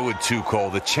 I would too, Cole.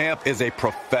 The champ is a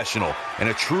professional, and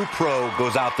a true pro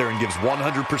goes out there and gives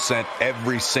 100%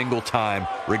 every single time,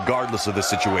 regardless of the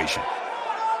situation.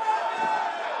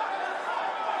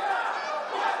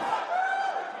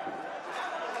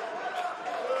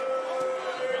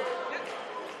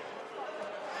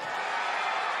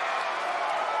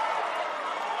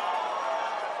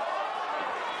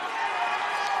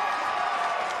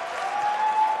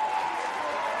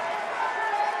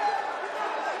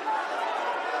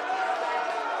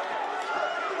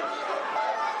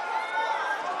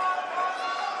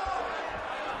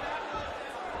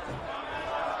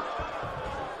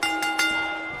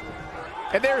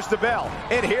 And there's the bell.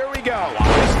 And here we go.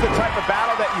 This is the type of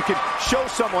battle that you can show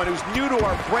someone who's new to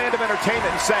our brand of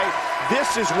entertainment and say,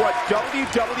 this is what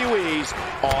WWE's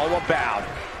all about.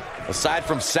 Aside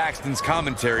from Saxton's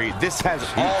commentary, this has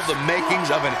all the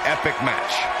makings of an epic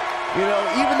match. You know,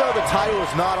 even though the title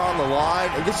is not on the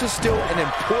line, this is still an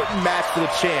important match for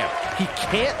the champ. He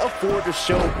can't afford to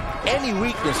show any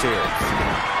weakness here.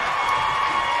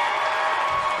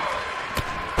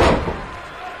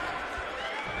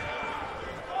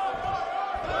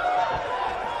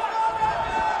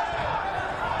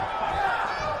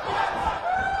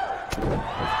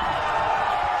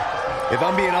 If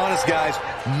I'm being honest, guys,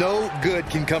 no good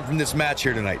can come from this match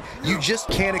here tonight. You just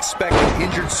can't expect an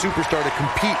injured superstar to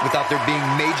compete without there being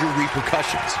major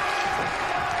repercussions.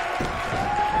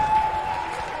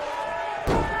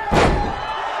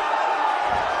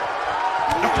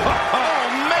 Oh,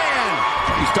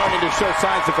 man! He's starting to show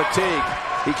signs of fatigue.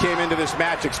 He came into this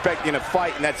match expecting a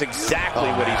fight, and that's exactly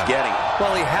what he's getting.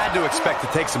 Well, he had to expect to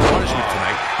take some punishment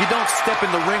tonight. You don't step in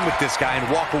the ring with this guy and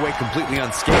walk away completely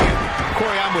unscathed.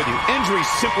 Corey, I'm with you. Injuries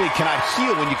simply cannot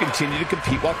heal when you continue to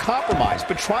compete while compromised.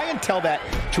 But try and tell that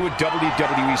to a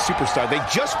WWE superstar. They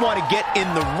just want to get in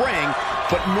the ring,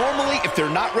 but normally, if they're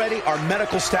not ready, our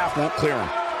medical staff won't clear them.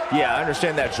 Yeah, I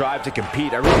understand that drive to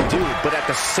compete, I really do. But at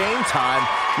the same time,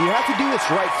 you have to do what's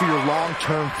right for your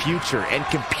long-term future. And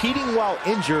competing while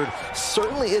injured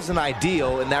certainly isn't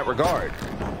ideal in that regard.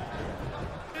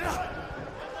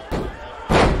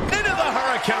 Into the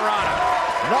Hurricane Rana.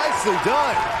 Nicely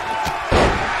done.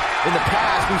 In the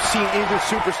past, we've seen injured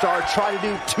superstars try to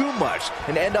do too much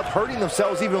and end up hurting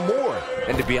themselves even more.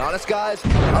 And to be honest, guys,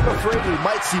 I'm afraid we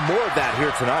might see more of that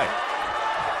here tonight.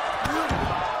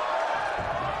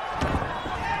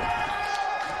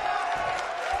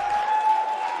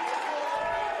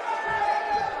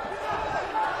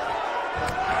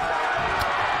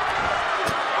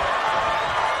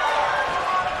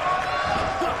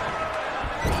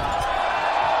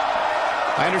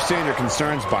 I understand your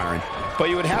concerns, Byron, but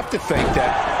you would have to think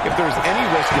that if there was any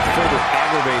risk of further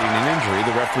aggravating an injury,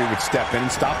 the referee would step in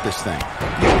and stop this thing.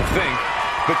 You would think,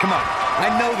 but come on,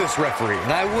 I know this referee,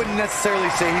 and I wouldn't necessarily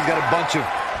say he's got a bunch of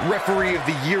Referee of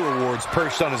the Year awards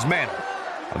perched on his mantle.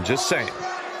 I'm just saying.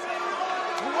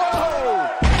 Whoa!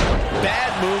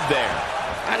 Bad move there.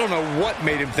 I don't know what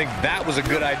made him think that was a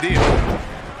good idea.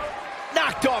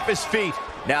 Knocked off his feet.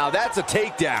 Now that's a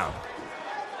takedown.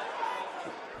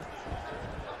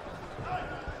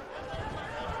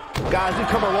 Guys,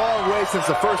 we've come a long way since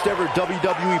the first ever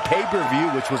WWE pay-per-view,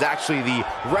 which was actually the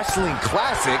Wrestling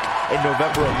Classic in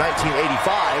November of 1985.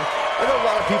 I know a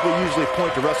lot of people usually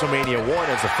point to WrestleMania 1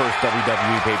 as the first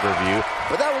WWE pay-per-view,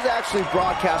 but that was actually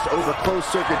broadcast over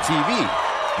closed-circuit TV,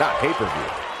 not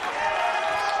pay-per-view.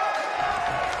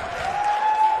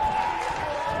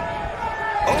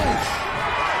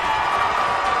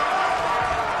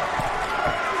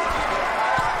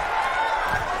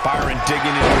 Byron digging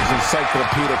into his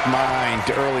encyclopedic mind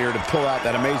earlier to pull out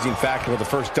that amazing fact of the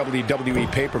first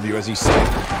WWE pay-per-view. As he said,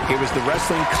 it was the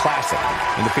Wrestling Classic,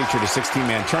 and it featured a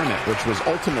 16-man tournament, which was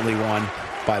ultimately won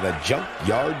by the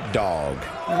Junkyard Dog.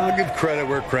 I'll give credit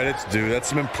where credit's due. That's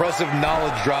some impressive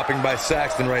knowledge dropping by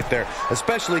Saxton right there,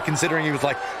 especially considering he was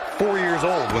like 4 years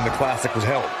old when the Classic was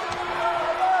held.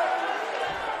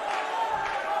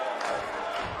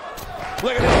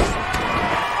 Look at this.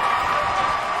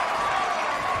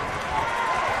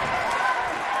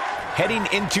 Heading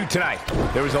into tonight,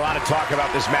 there was a lot of talk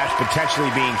about this match potentially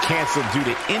being canceled due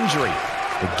to injury.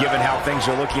 But given how things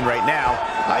are looking right now,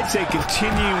 I'd say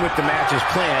continuing with the match as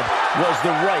planned was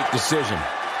the right decision.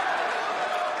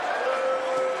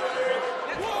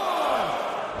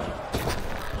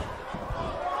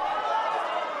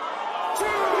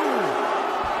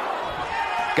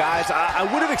 Guys, I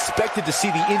would have expected to see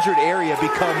the injured area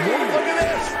become more. Look at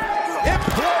this!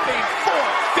 Imploding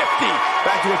 450!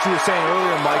 Back to what you were saying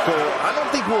earlier, Michael, I don't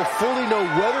think we'll fully know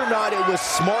whether or not it was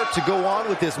smart to go on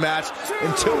with this match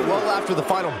until well after the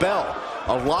final bell.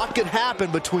 A lot could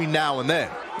happen between now and then.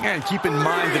 And keep in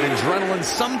mind that adrenaline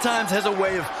sometimes has a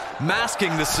way of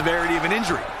masking the severity of an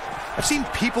injury. I've seen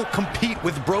people compete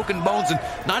with broken bones and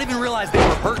not even realize they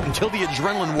were hurt until the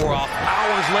adrenaline wore off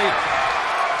hours later.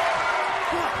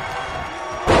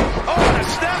 Oh, and a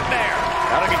snap there!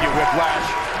 That'll give you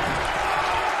whiplash.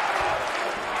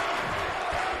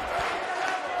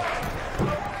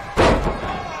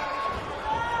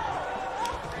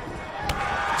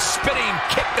 Spinning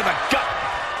kick to the gut.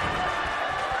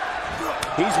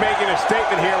 He's making a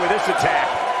statement here with this attack.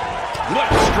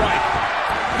 Left strike.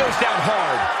 Goes down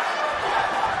hard.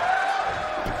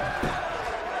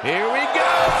 Here we go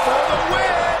for the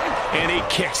win. And he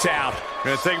kicks out.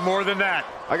 Gonna take more than that.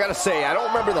 I gotta say, I don't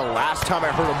remember the last time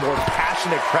I heard a more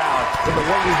passionate crowd than the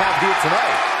one we have here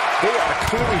tonight. They are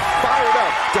clearly fired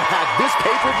up to have this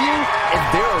pay-per-view in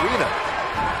their arena.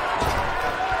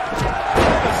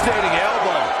 Devastating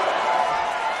elbow.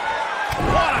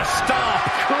 What a stomp.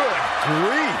 Good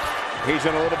grief. He's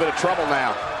in a little bit of trouble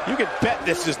now. You can bet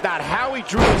this is not how he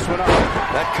drew this one up.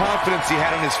 That confidence he had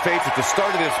on his face at the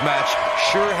start of this match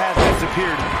sure has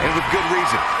disappeared, and with good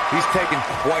reason. He's taken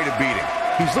quite a beating.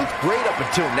 He's looked great up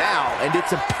until now, and it's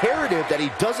imperative that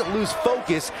he doesn't lose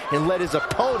focus and let his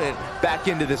opponent back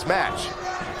into this match.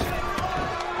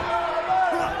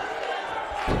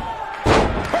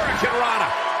 Hurricane Rana.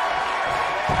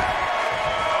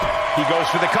 He goes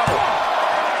for the cover.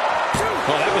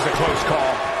 Well, that was a close call.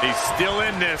 He's still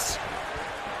in this.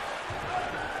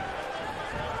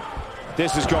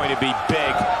 This is going to be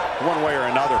big, one way or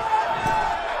another.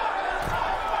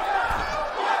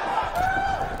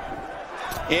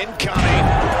 Incoming.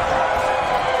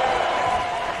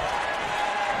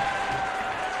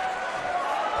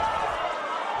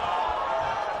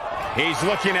 He's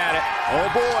looking at it. Oh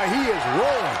boy, he is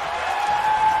rolling.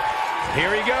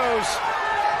 Here he goes.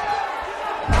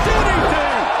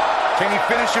 Can he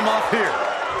finish him off here?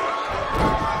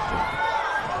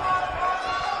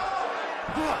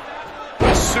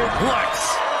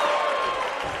 Suplex.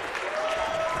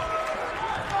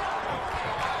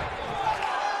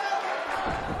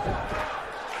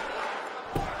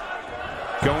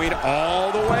 Going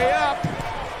all the way up.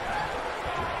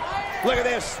 Look at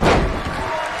this.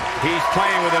 He's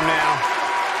playing with him now.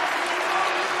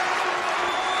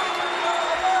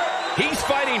 He's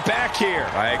fighting back here.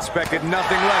 I expected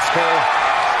nothing less, Cole.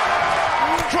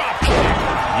 Drop kick.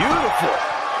 Beautiful.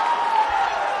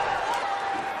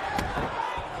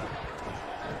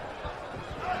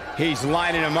 He's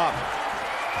lining him up.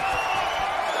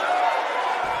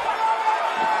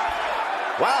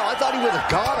 Wow, I thought he was a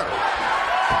goner.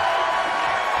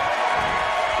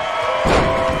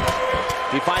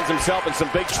 He finds himself in some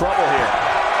big trouble here.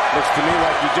 Looks to me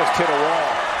like he just hit a wall.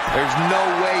 There's no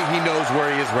way he knows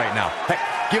where he is right now. Heck,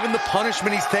 given the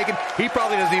punishment he's taken, he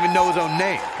probably doesn't even know his own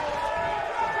name.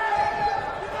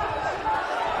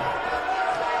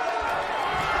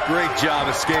 Great job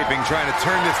escaping, trying to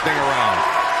turn this thing around.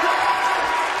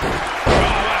 Oh,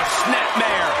 what a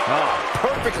snapmare. Oh,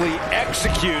 perfectly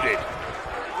executed.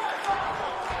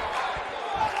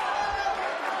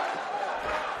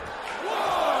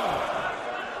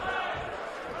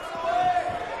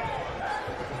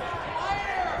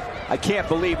 I can't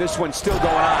believe this one's still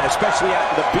going on, especially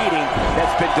after the beating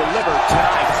that's been delivered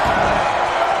tonight.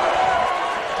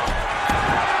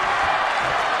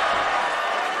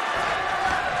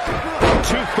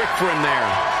 Too quick for him there.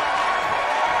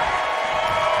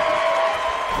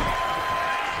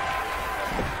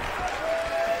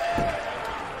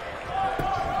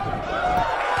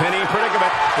 Penny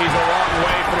predicament. He's a long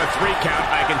way from a 3 count,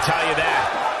 I can tell you that.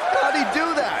 How'd he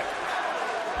do that?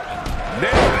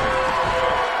 Nailed it.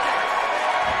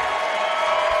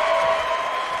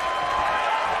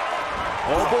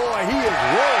 Oh boy, he is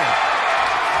rolling.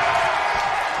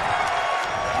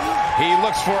 He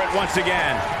looks for it once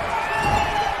again.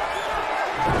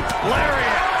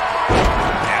 Lariat.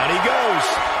 Down he goes.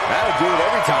 That'll do it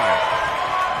every time.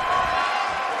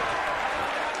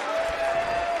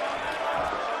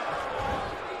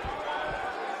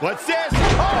 What's this? Oh,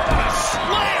 what a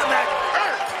slam that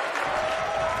hurt.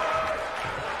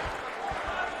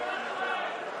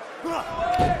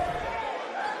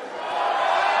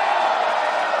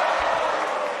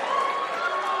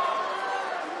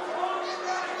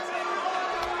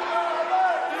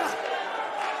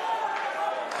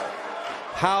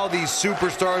 How these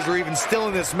superstars are even still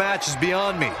in this match is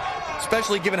beyond me,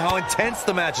 especially given how intense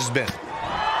the match has been.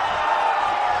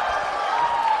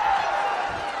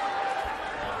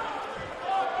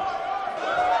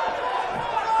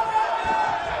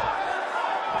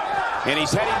 And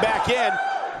he's heading back in.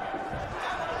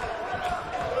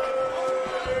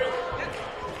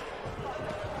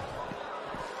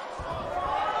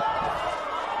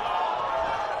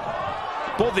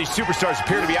 Both these superstars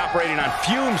appear to be operating on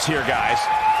fumes here, guys.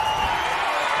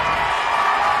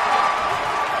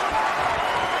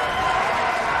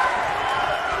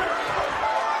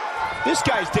 This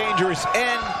guy's dangerous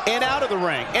in and out of the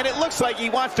ring, and it looks like he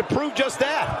wants to prove just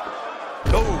that.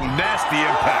 Oh, nasty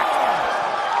impact.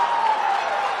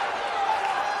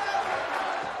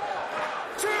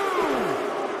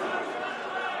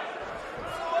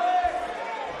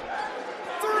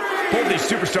 Both these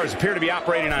superstars appear to be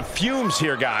operating on fumes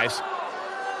here, guys.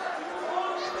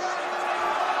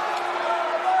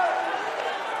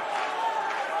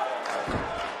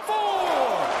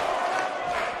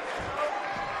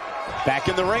 Back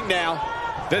in the ring now.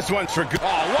 This one's for good. Oh,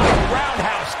 what a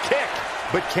roundhouse kick.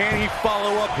 But can he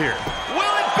follow up here?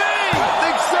 Will it be? I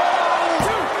think so.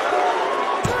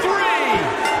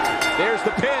 2, 3. There's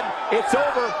the pin. It's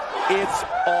over. It's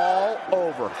all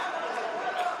over.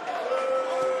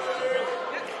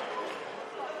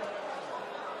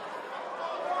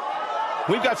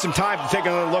 We've got some time to take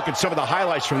another look at some of the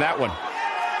highlights from that one.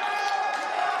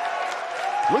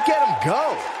 Look at him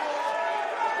go.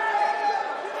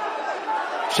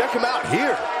 Check him out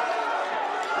here.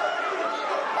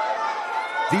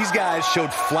 These guys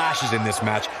showed flashes in this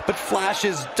match, but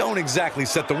flashes don't exactly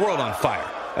set the world on fire,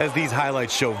 as these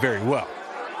highlights show very well.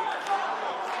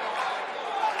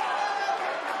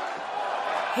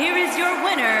 Here is your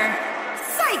winner,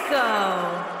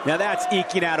 Psycho. Now that's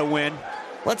eking out a win.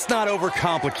 Let's not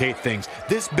overcomplicate things.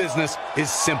 This business is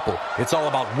simple. It's all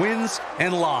about wins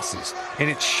and losses, and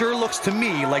it sure looks to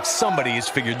me like somebody has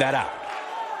figured that out.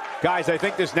 Guys, I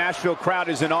think this Nashville crowd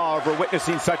is in awe over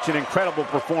witnessing such an incredible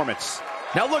performance.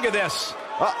 Now look at this.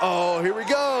 Uh-oh, here we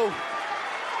go.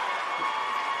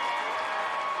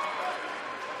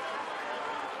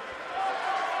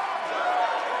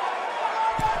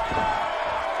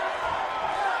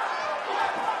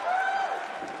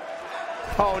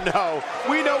 Oh no,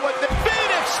 we know what the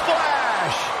Phoenix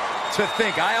Splash. To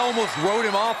think, I almost wrote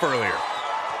him off earlier.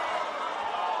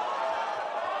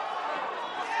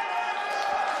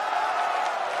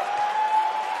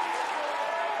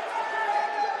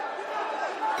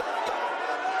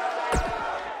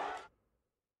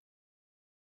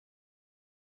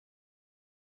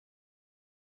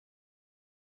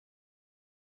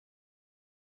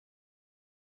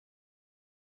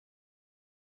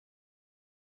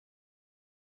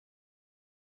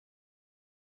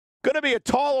 Going to be a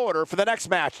tall order for the next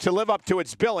match to live up to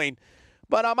its billing,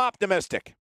 but I'm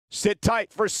optimistic. Sit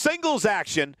tight for singles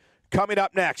action coming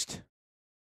up next.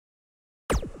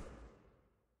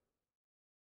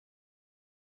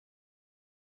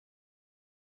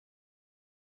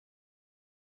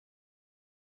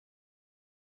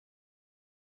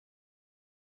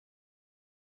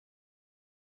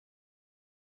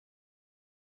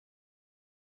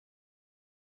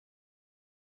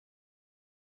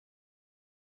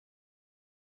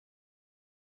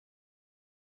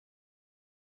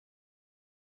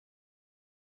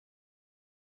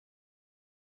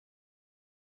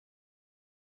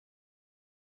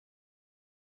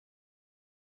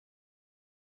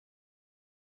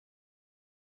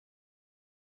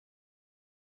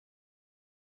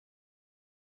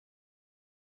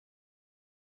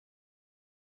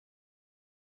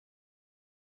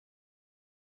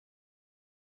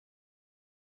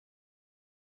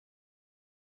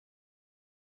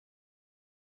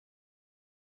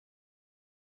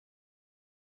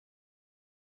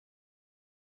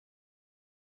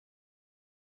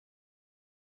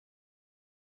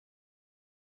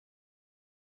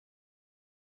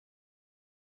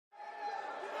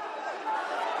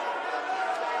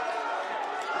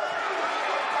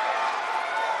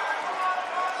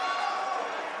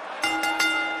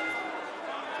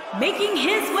 Making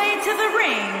his way to the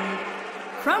ring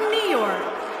from New York,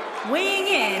 weighing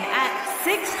in at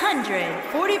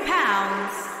 640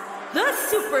 pounds, the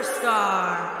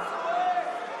Superstar.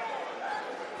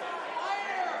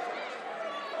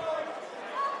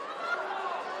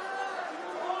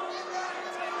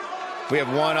 We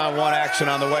have one-on-one action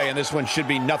on the way, and this one should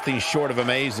be nothing short of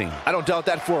amazing. I don't doubt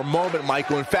that for a moment,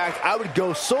 Michael. In fact, I would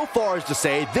go so far as to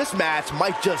say this match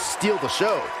might just steal the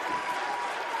show.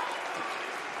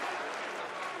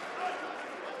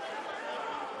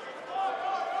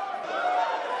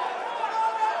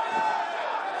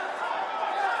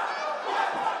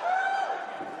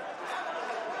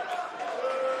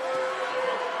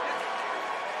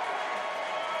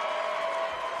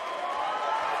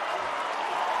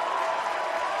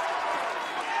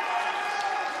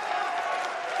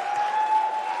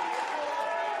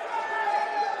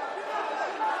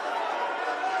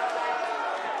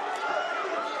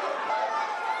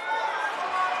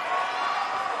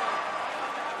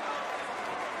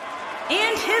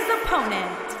 And his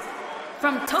opponent,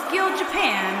 from Tokyo,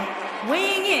 Japan,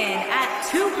 weighing in at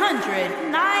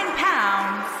 209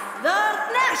 pounds, the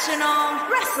National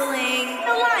Wrestling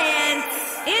Alliance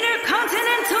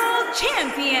Intercontinental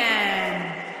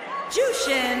Champion,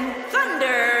 Jushin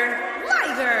Thunder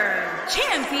Liger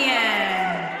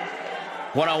Champion.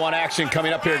 One-on-one action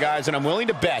coming up here, guys, and I'm willing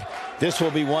to bet this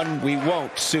will be one we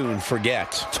won't soon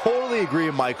forget. Totally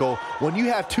agree, Michael. When you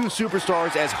have two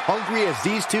superstars as hungry as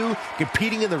these two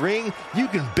competing in the ring, you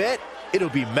can bet it'll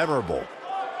be memorable.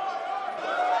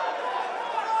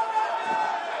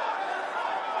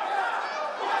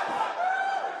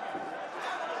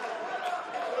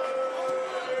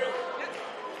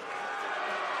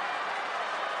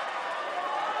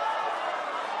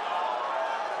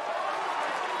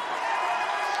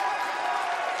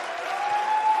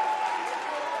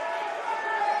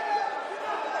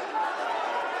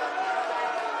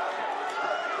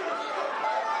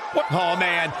 What? Oh,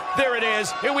 man, there it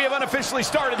is. And we have unofficially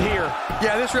started here.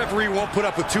 Yeah, this referee won't put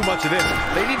up with too much of this.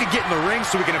 They need to get in the ring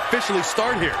so we can officially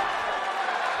start here.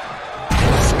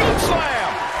 Scoop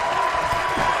slam.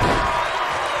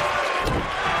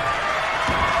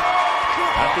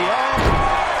 At the arm.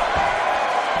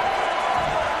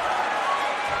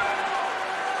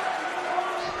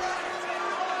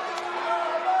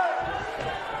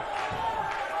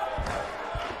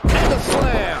 And the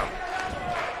slam.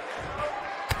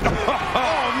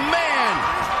 Oh, man!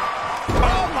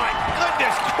 Oh, my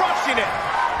goodness, crushing it!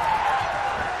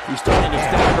 He's starting to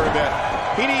stagger a bit.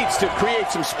 He needs to create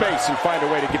some space and find a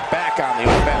way to get back on the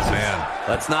offensive. Man,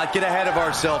 let's not get ahead of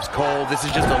ourselves, Cole. This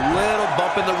is just a little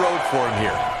bump in the road for him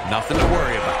here. Nothing to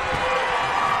worry about.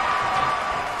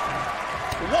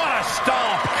 What a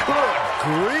stomp! Good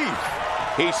grief!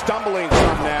 He's stumbling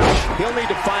some now. He'll need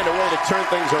to find a way to turn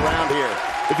things around here.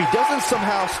 If he doesn't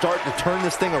somehow start to turn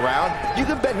this thing around, you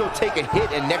can bet he'll take a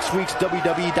hit in next week's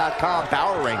WWE.com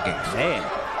power rankings. Man.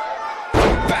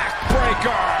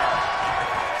 Backbreaker!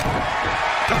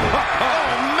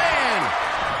 Oh, man!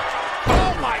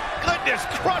 Oh, my goodness,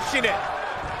 crushing it!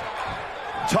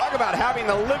 Talk about having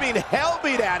the living hell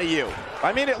beat out of you.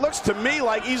 I mean, it looks to me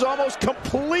like he's almost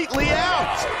completely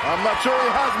out. I'm not sure he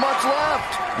has much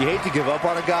left. You hate to give up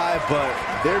on a guy, but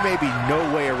there may be no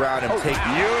way around him taking...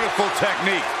 Beautiful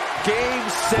technique. Game,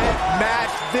 set,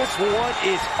 match. This one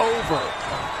is over.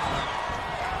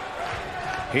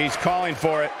 He's calling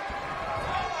for it.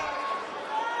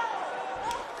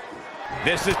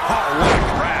 This is... Oh, what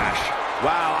a crash.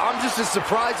 Wow, I'm just as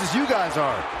surprised as you guys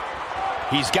are.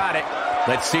 He's got it.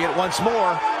 Let's see it once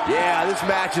more. Yeah, this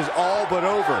match is all but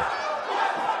over.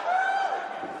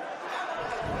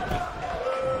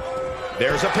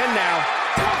 There's a pin now.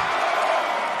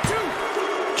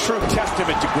 True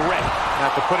testament to grit.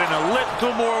 Have to put in a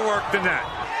little more work than that.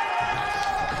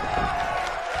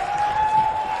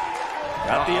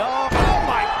 Got the arm. Oh,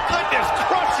 my goodness,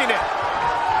 crushing it.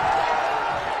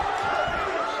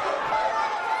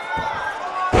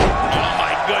 Oh,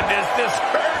 my goodness, this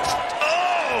hurts.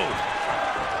 Oh!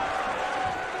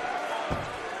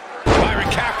 Byron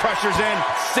calf crusher's in.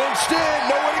 Cinched in,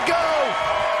 nowhere to go.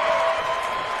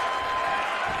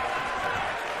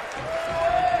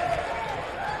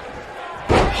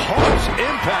 Harsh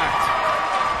impact.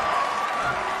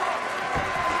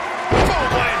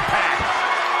 Full impact.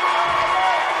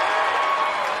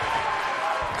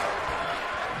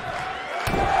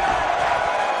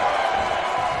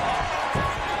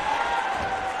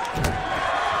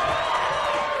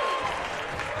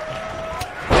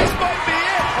 This might be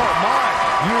it. Oh, my.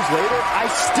 Years later, I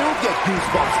still get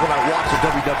goosebumps when I watch a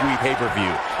WWE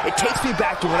pay-per-view. It takes me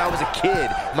back to when I was a kid.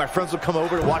 My friends would come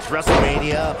over to watch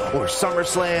WrestleMania or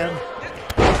SummerSlam.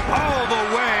 All the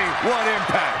way. What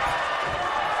impact.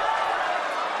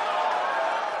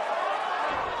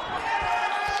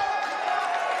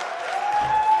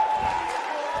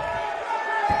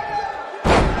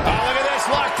 Oh, look at this,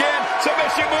 locked in.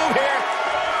 Submission move here.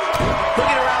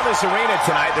 Looking around this arena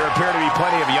tonight, there appear to be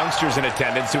plenty of youngsters in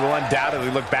attendance who will undoubtedly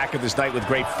look back at this night with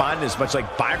great fun, as much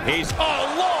like Byron. He's, oh,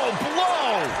 low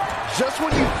blow. Just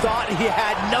when you thought he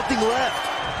had nothing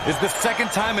left. Is the second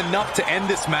time enough to end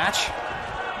this match?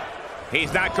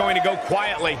 He's not going to go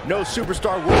quietly. No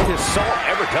superstar worth his salt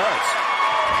ever does.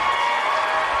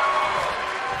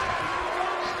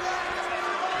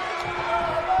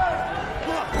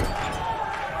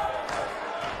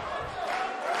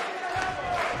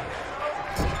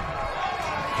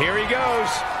 Here he goes.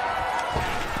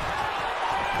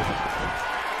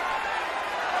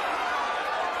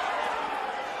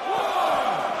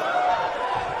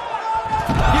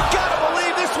 You gotta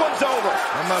believe this one's over.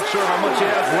 I'm not sure how much he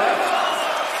has left.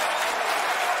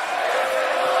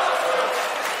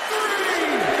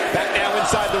 Back now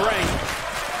inside the ring.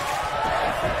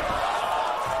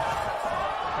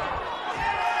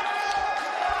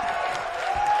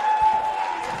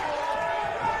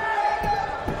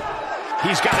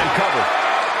 He's got him covered.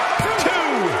 2,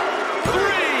 3.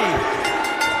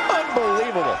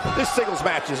 Unbelievable. This singles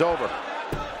match is over.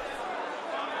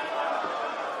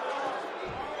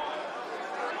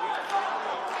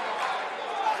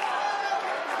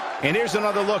 And here's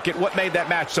another look at what made that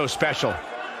match so special.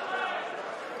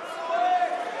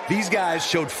 These guys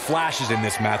showed flashes in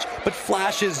this match, but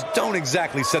flashes don't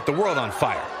exactly set the world on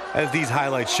fire, as these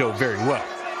highlights show very well.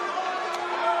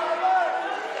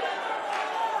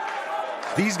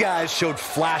 These guys showed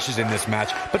flashes in this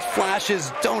match, but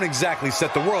flashes don't exactly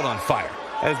set the world on fire,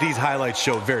 as these highlights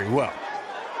show very well.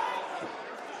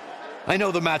 I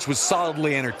know the match was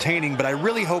solidly entertaining, but I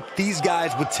really hope these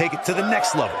guys would take it to the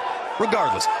next level.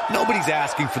 Regardless, nobody's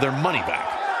asking for their money back.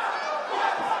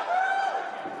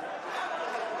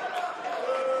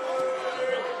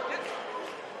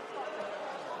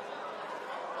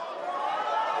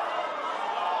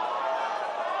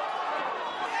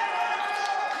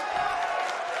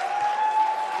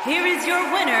 here is your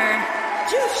winner,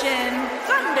 Jushin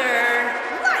Thunder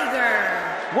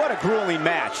Liger. What a grueling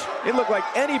match. It looked like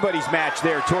anybody's match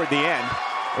there toward the end.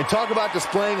 And talk about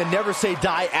displaying a never say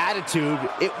die attitude.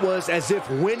 It was as if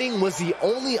winning was the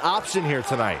only option here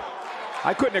tonight.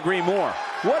 I couldn't agree more.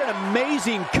 What an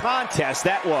amazing contest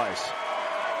that was.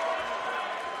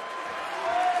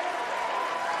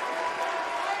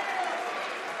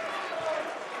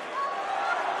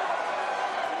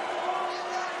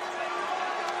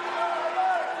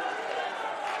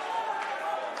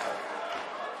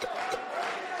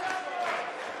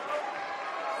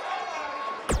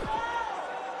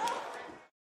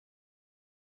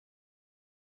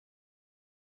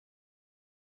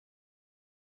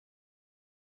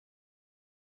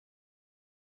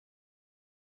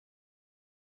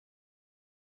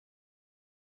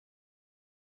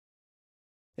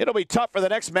 It'll be tough for the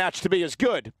next match to be as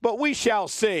good, but we shall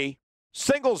see.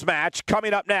 Singles match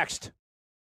coming up next.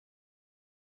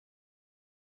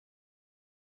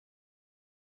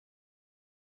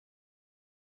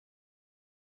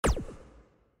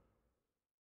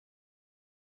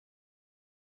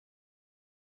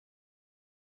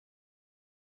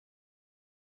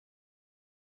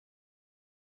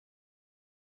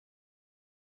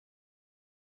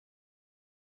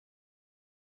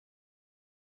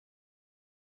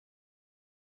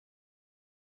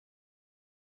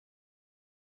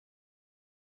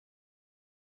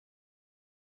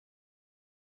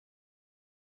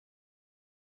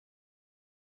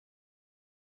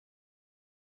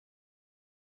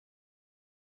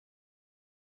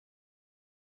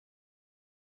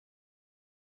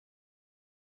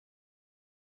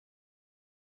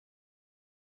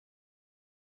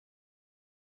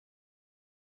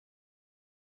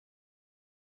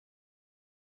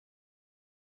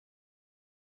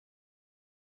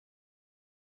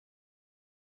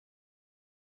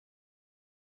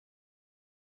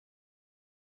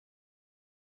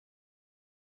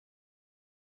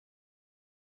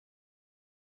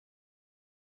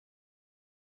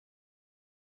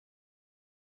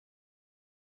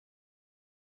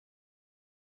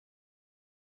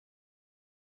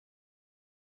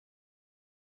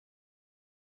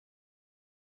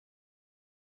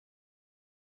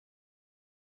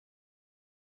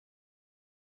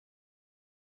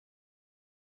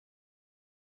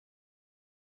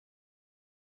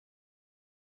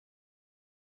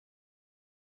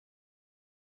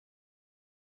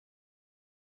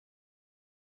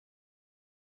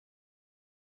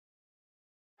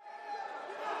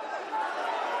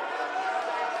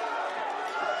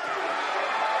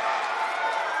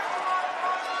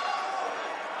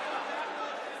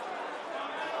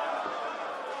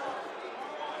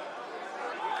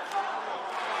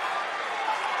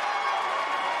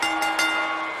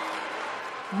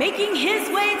 Making his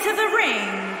way to the ring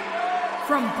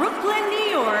from Brooklyn, New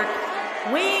York,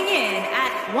 weighing in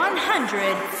at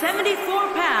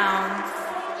 174 pounds,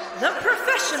 the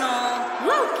professional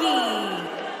Loki.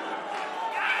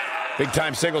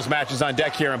 Big-time singles matches on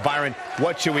deck here. And Byron,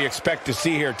 what should we expect to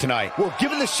see here tonight? Well,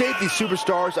 given the shape these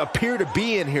superstars appear to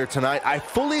be in here tonight, I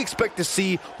fully expect to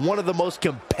see one of the most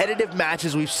competitive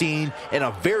matches we've seen in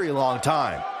a very long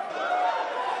time.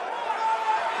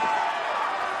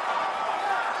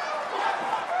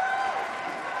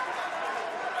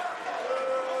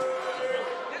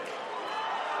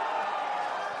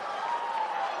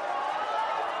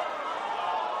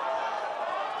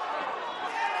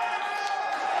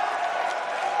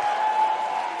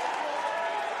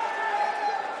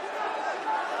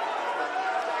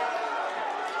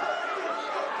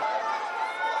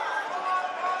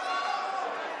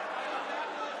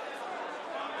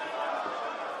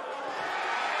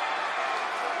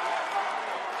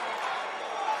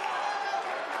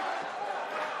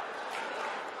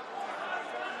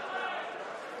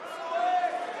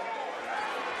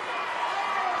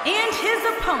 And his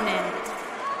opponent,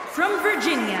 from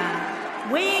Virginia,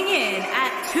 weighing in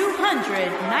at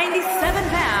 297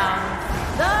 pounds,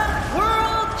 the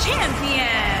world champion,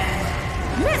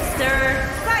 Mr.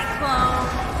 Cyclone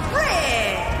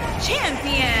Rick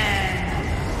Champion.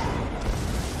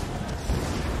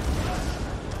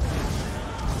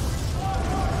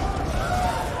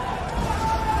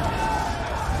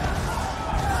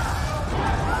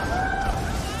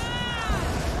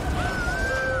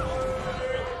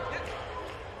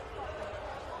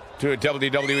 Two of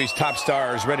WWE's top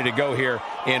stars ready to go here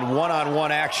in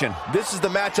one-on-one action. This is the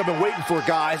match I've been waiting for,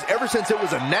 guys. Ever since it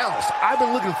was announced, I've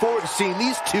been looking forward to seeing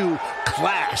these two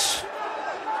clash.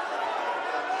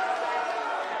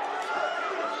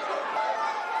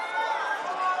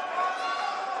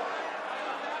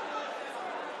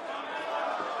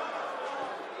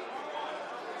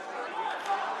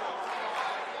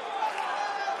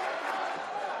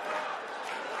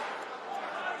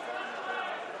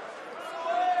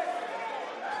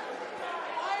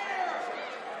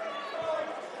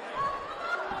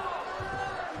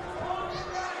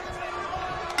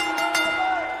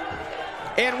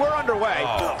 And we're underway.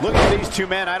 Looking at these two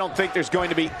men, I don't think there's going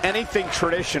to be anything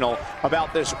traditional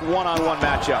about this one-on-one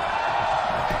matchup.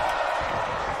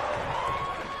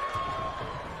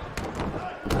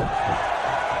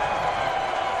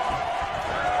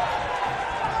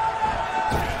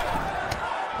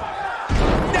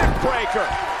 Neck breaker.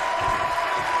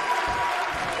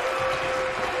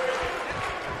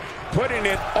 Putting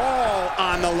it all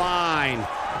on the line.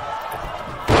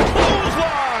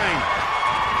 Clothesline.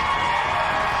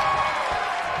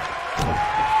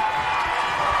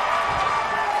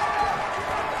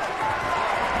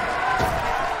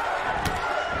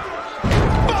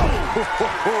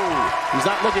 He's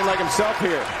not looking like himself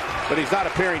here, but he's not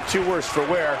appearing too worse for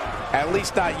wear, at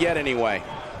least not yet anyway.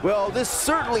 Well, this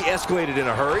certainly escalated in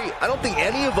a hurry. I don't think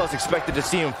any of us expected to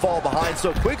see him fall behind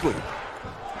so quickly.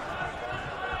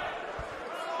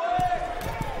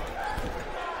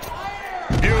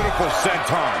 Beautiful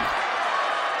senton.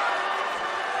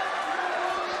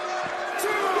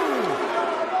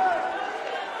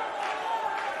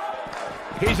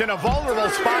 He's in a vulnerable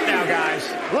spot now, guys.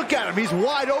 Look at him. He's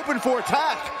wide open for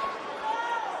attack.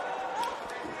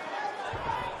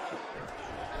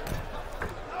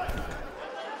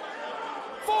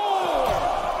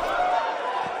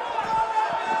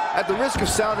 At the risk of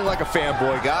sounding like a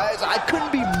fanboy, guys, I couldn't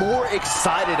be more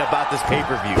excited about this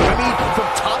pay-per-view. I mean, from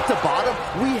top to bottom,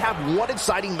 we have one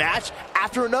exciting match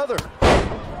after another.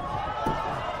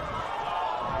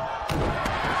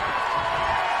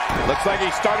 Looks like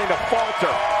he's starting to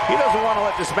falter. He doesn't want to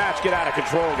let this match get out of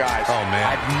control, guys. Oh, man,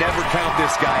 I'd never count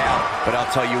this guy out. But I'll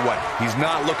tell you what, he's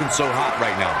not looking so hot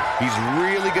right now. He's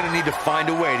really going to need to find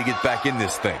a way to get back in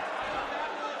this thing.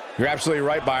 You're absolutely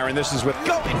right, Byron. This is with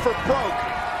Going for broke.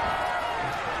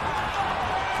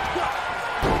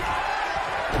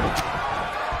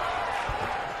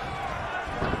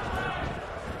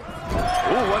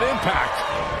 Ooh, what impact.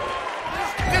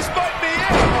 This might be it.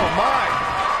 Oh, my.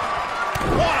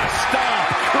 What a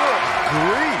stomp. Good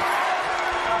grief.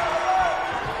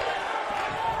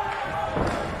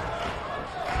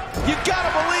 You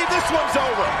gotta believe this one's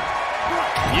over.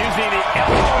 Using the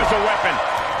elbow as a weapon.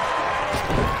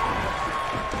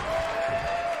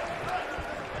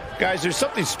 Guys, there's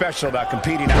something special about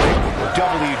competing at a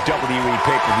WWE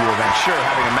pay-per-view event. Sure,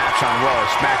 having a match on Raw or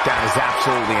SmackDown is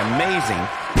absolutely amazing.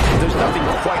 There's nothing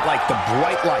quite like the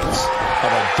bright lights of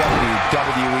a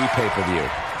WWE pay-per-view.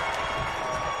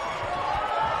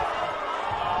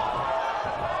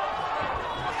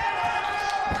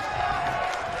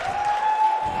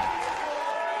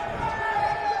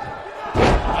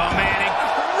 Oh, man,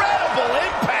 incredible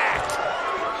impact.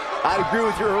 I'd agree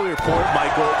with your earlier point,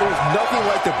 Michael. There's nothing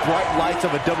like the bright lights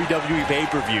of a WWE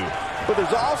pay-per-view. But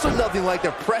there's also nothing like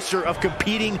the pressure of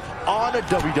competing on a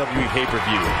WWE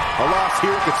pay-per-view. A loss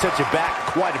here could set you back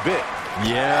quite a bit.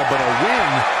 Yeah, but a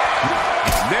win.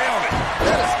 Nailed it.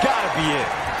 That has got to be it.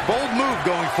 Bold move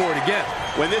going for it again.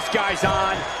 When this guy's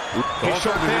on, his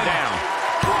shoulders are down.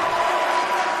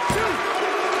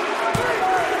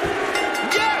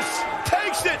 Yes!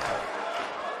 Takes it!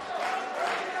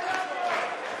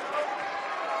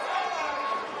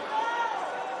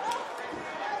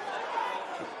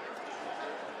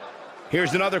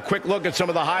 Here's another quick look at some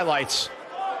of the highlights.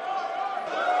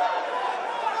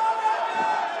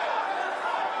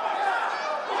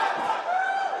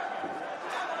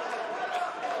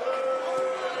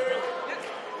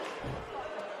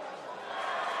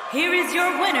 Here is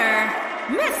your winner,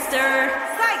 Mr.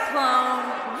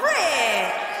 Cyclone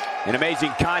Rick. An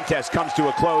amazing contest comes to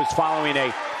a close following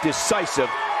a decisive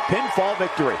pinfall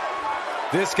victory.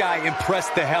 This guy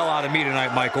impressed the hell out of me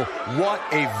tonight, Michael. What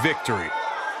a victory.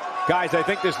 Guys, I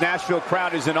think this Nashville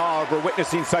crowd is in awe over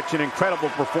witnessing such an incredible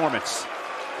performance.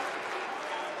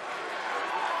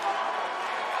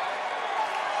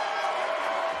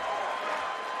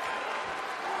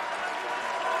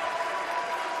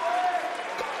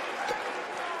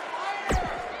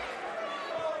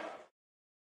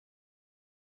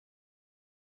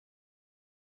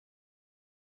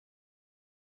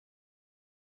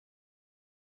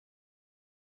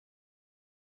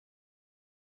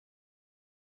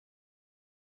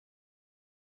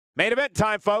 Main event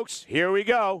time, folks. Here we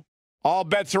go. All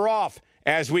bets are off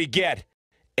as we get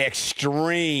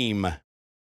extreme.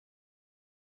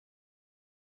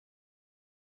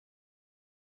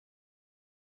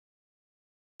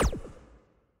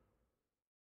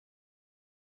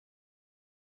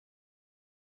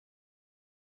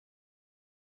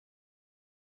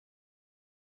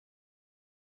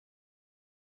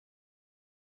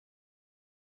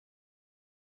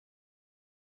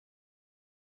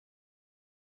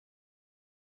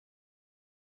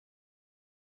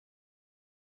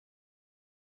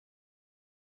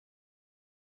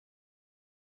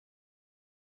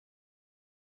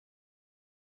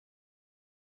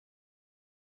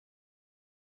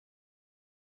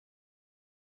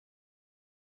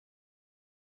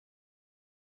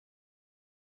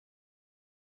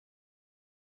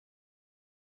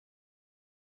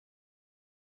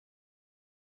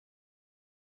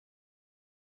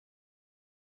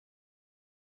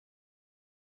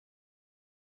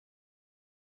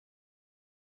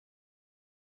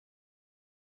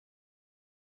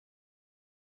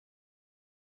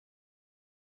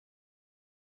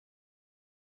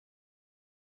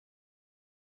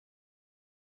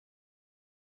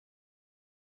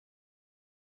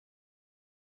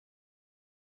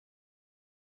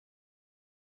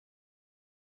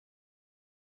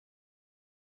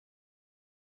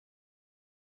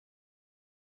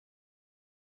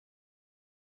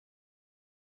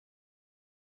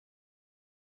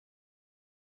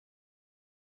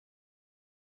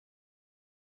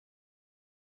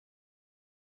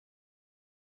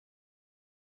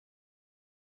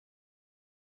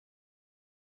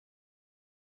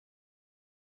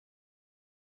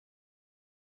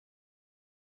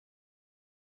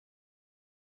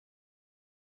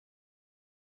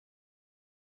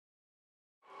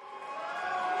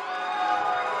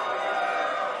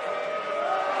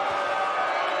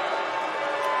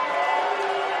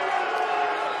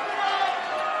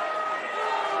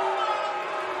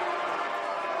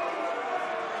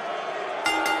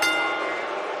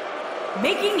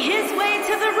 Making his way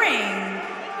to the ring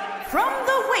from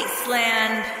the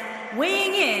wasteland,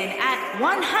 weighing in at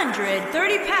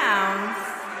 130 pounds,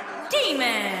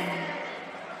 Demon.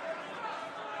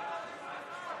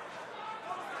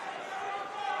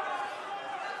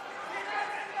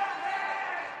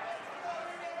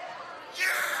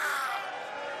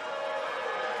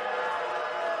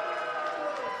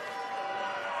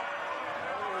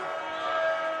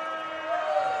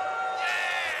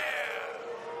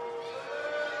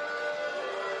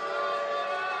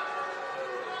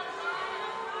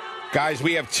 Guys,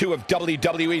 we have two of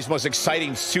WWE's most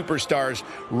exciting superstars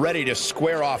ready to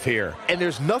square off here. And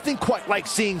there's nothing quite like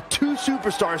seeing two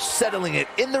superstars settling it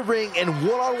in the ring in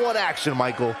one-on-one action,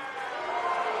 Michael.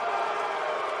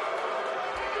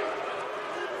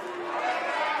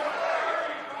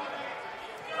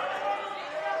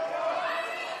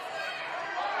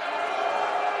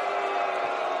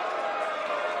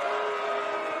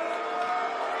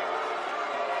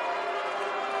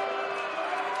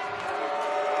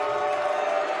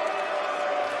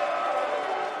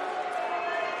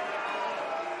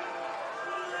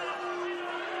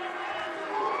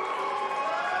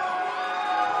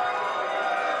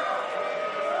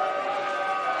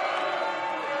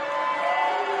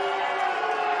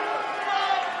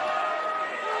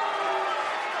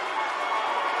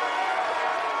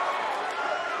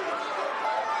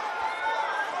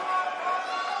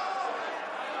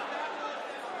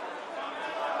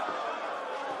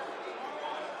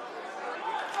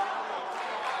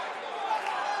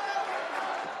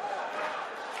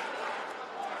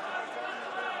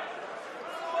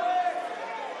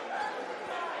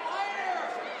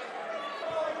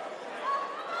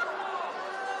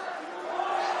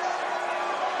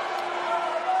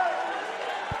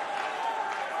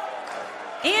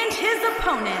 And his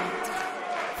opponent,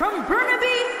 from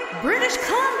Burnaby, British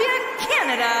Columbia,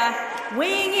 Canada,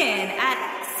 weighing in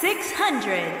at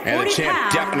 640 And the champ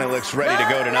pounds, definitely looks ready to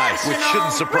go tonight. Which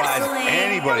shouldn't surprise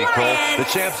anybody, Cole. The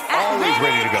champ's always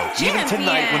ready to go, even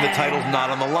tonight when the title's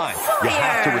not on the line. You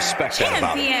have to respect that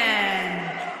about him.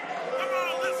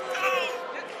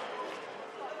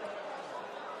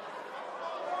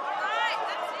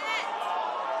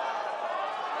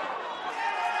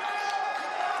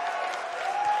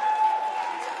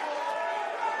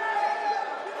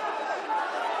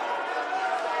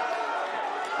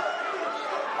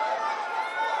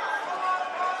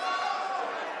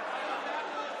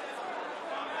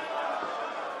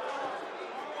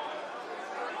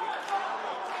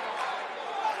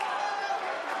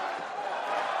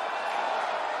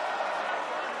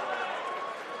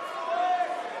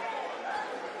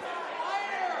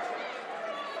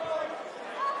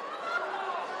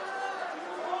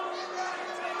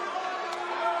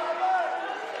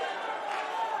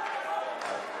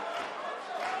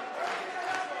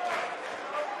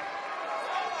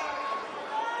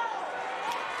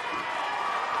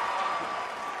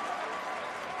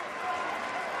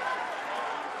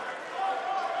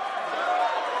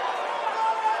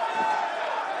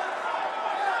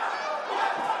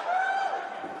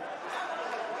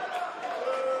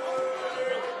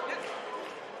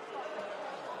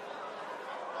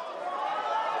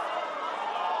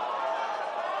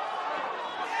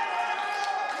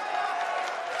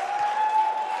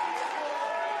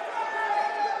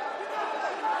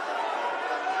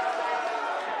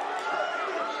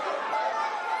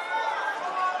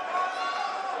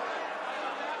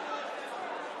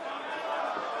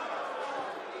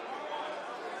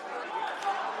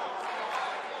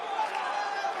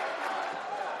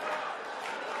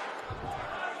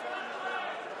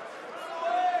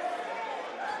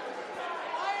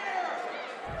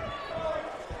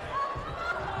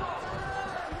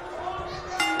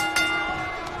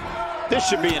 This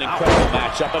should be an incredible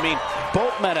matchup. I mean,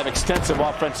 both men have extensive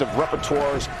offensive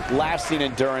repertoires, lasting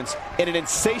endurance, and an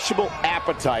insatiable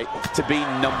appetite to be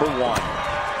number one.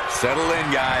 Settle in,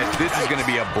 guys. This is going to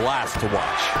be a blast to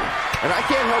watch. And I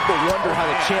can't help but wonder how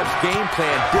the champ's game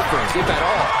plan differs, if at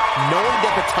all, knowing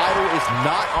that the title is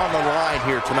not on the line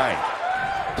here tonight.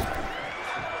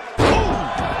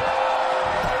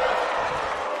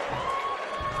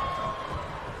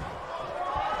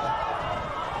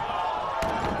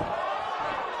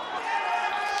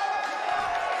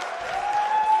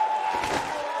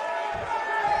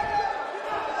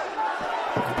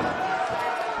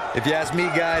 If you ask me,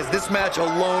 guys, this match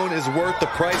alone is worth the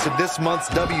price of this month's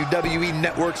WWE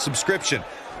Network subscription.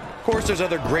 Of course, there's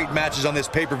other great matches on this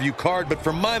pay-per-view card, but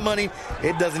for my money,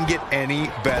 it doesn't get any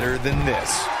better than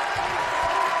this.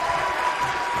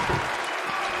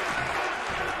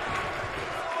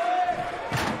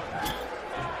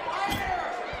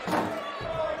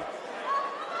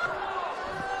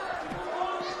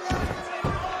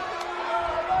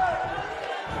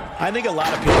 I think a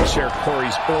lot of people share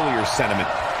Corey's earlier sentiment.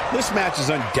 This match is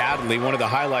undoubtedly one of the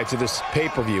highlights of this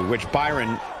pay-per-view, which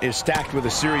Byron is stacked with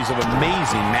a series of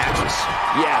amazing matches.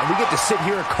 Yeah, we get to sit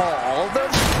here and call all of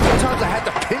them. Sometimes I had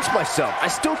to pinch myself. I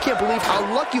still can't believe how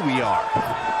lucky we are.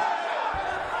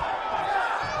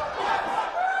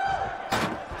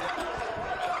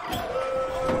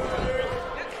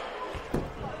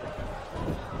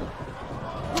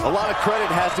 A lot of credit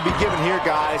has to be given here,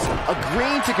 guys.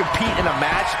 Agreeing to compete in a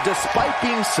match despite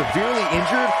being severely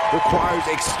injured requires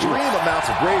extreme amounts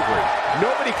of bravery.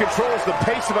 Nobody controls the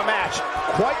pace of a match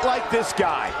quite like this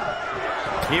guy.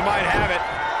 He might have it.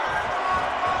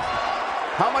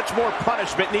 How much more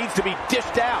punishment needs to be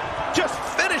dished out? Just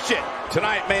finish it.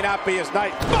 Tonight may not be his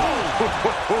night.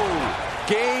 Boom!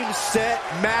 Game, set,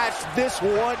 match. This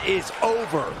one is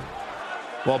over.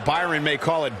 While Byron may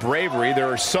call it bravery, there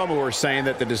are some who are saying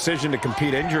that the decision to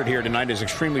compete injured here tonight is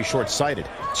extremely short-sighted.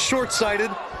 Short-sighted?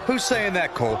 Who's saying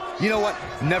that, Cole? You know what?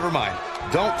 Never mind.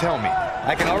 Don't tell me.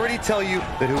 I can already tell you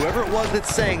that whoever it was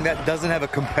that's saying that doesn't have a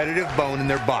competitive bone in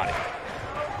their body.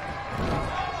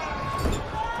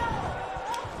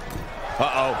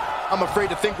 Uh-oh. I'm afraid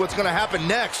to think what's going to happen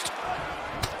next.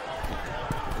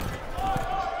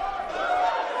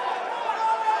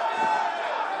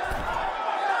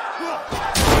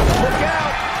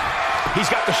 He's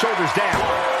got the shoulders down.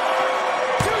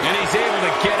 And he's able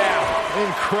to get out.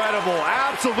 Incredible.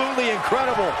 Absolutely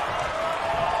incredible.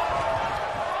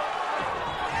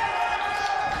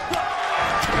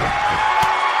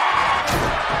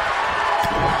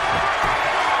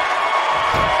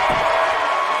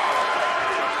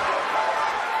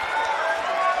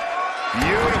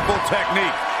 Beautiful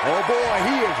technique. Oh, boy,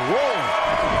 he is rolling.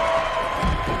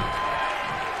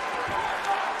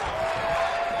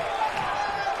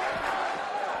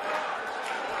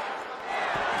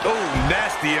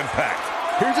 Nasty impact.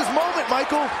 Here's his moment,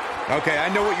 Michael. Okay, I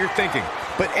know what you're thinking,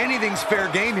 but anything's fair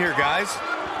game here, guys.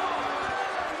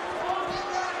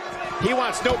 He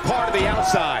wants no part of the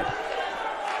outside.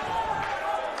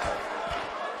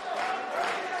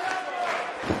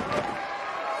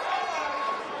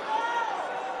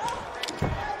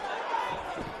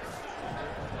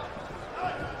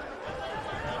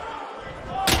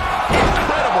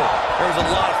 Incredible. There's a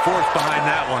lot of force behind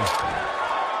that one.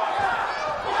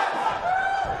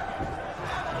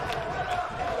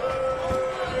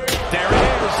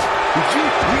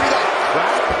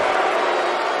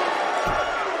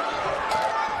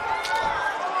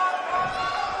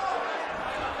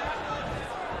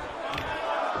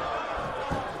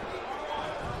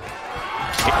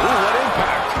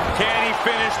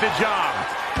 Finish the job.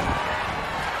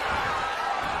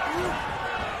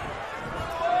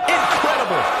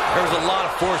 Incredible. There's a lot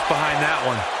of force behind that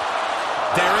one.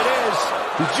 There it is.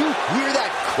 Did you hear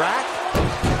that crack?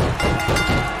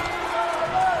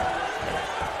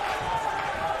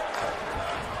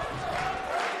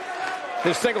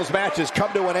 This singles match has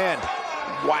come to an end.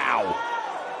 Wow.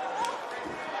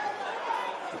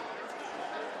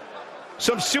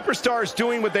 Some superstars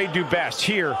doing what they do best.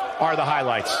 Here are the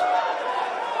highlights.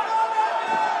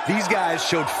 These guys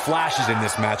showed flashes in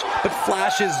this match, but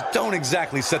flashes don't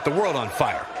exactly set the world on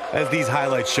fire, as these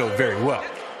highlights show very well.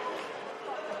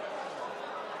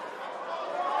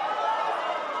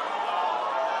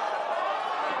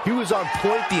 He was on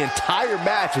point the entire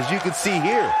match, as you can see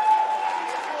here.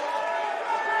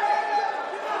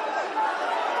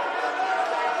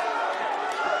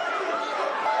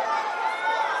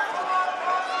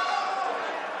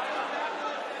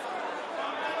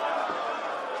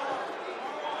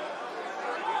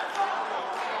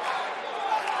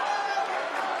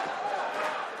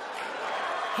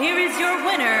 Here is your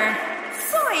winner,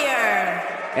 Sawyer.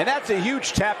 And that's a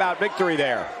huge tap-out victory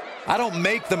there. I don't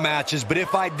make the matches, but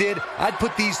if I did, I'd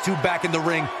put these two back in the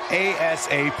ring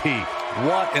ASAP.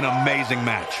 What an amazing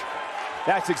match.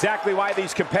 That's exactly why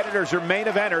these competitors are main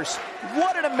eventers.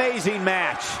 What an amazing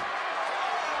match.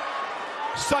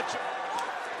 Such...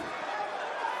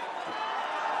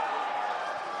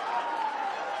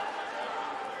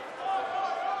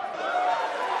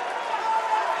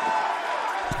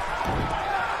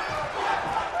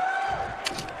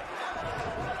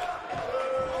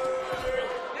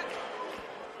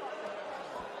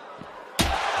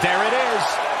 There it is.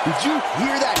 Did you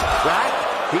hear that crack?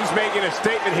 He's making a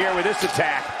statement here with this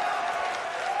attack.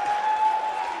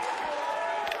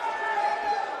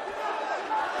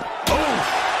 Oh,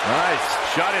 nice.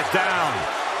 Shut it down.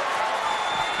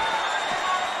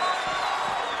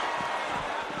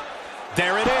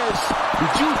 There it is.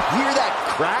 Did you hear that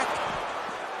crack?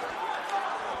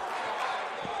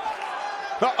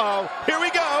 Uh-oh. Here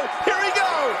we go. Here we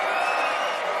go.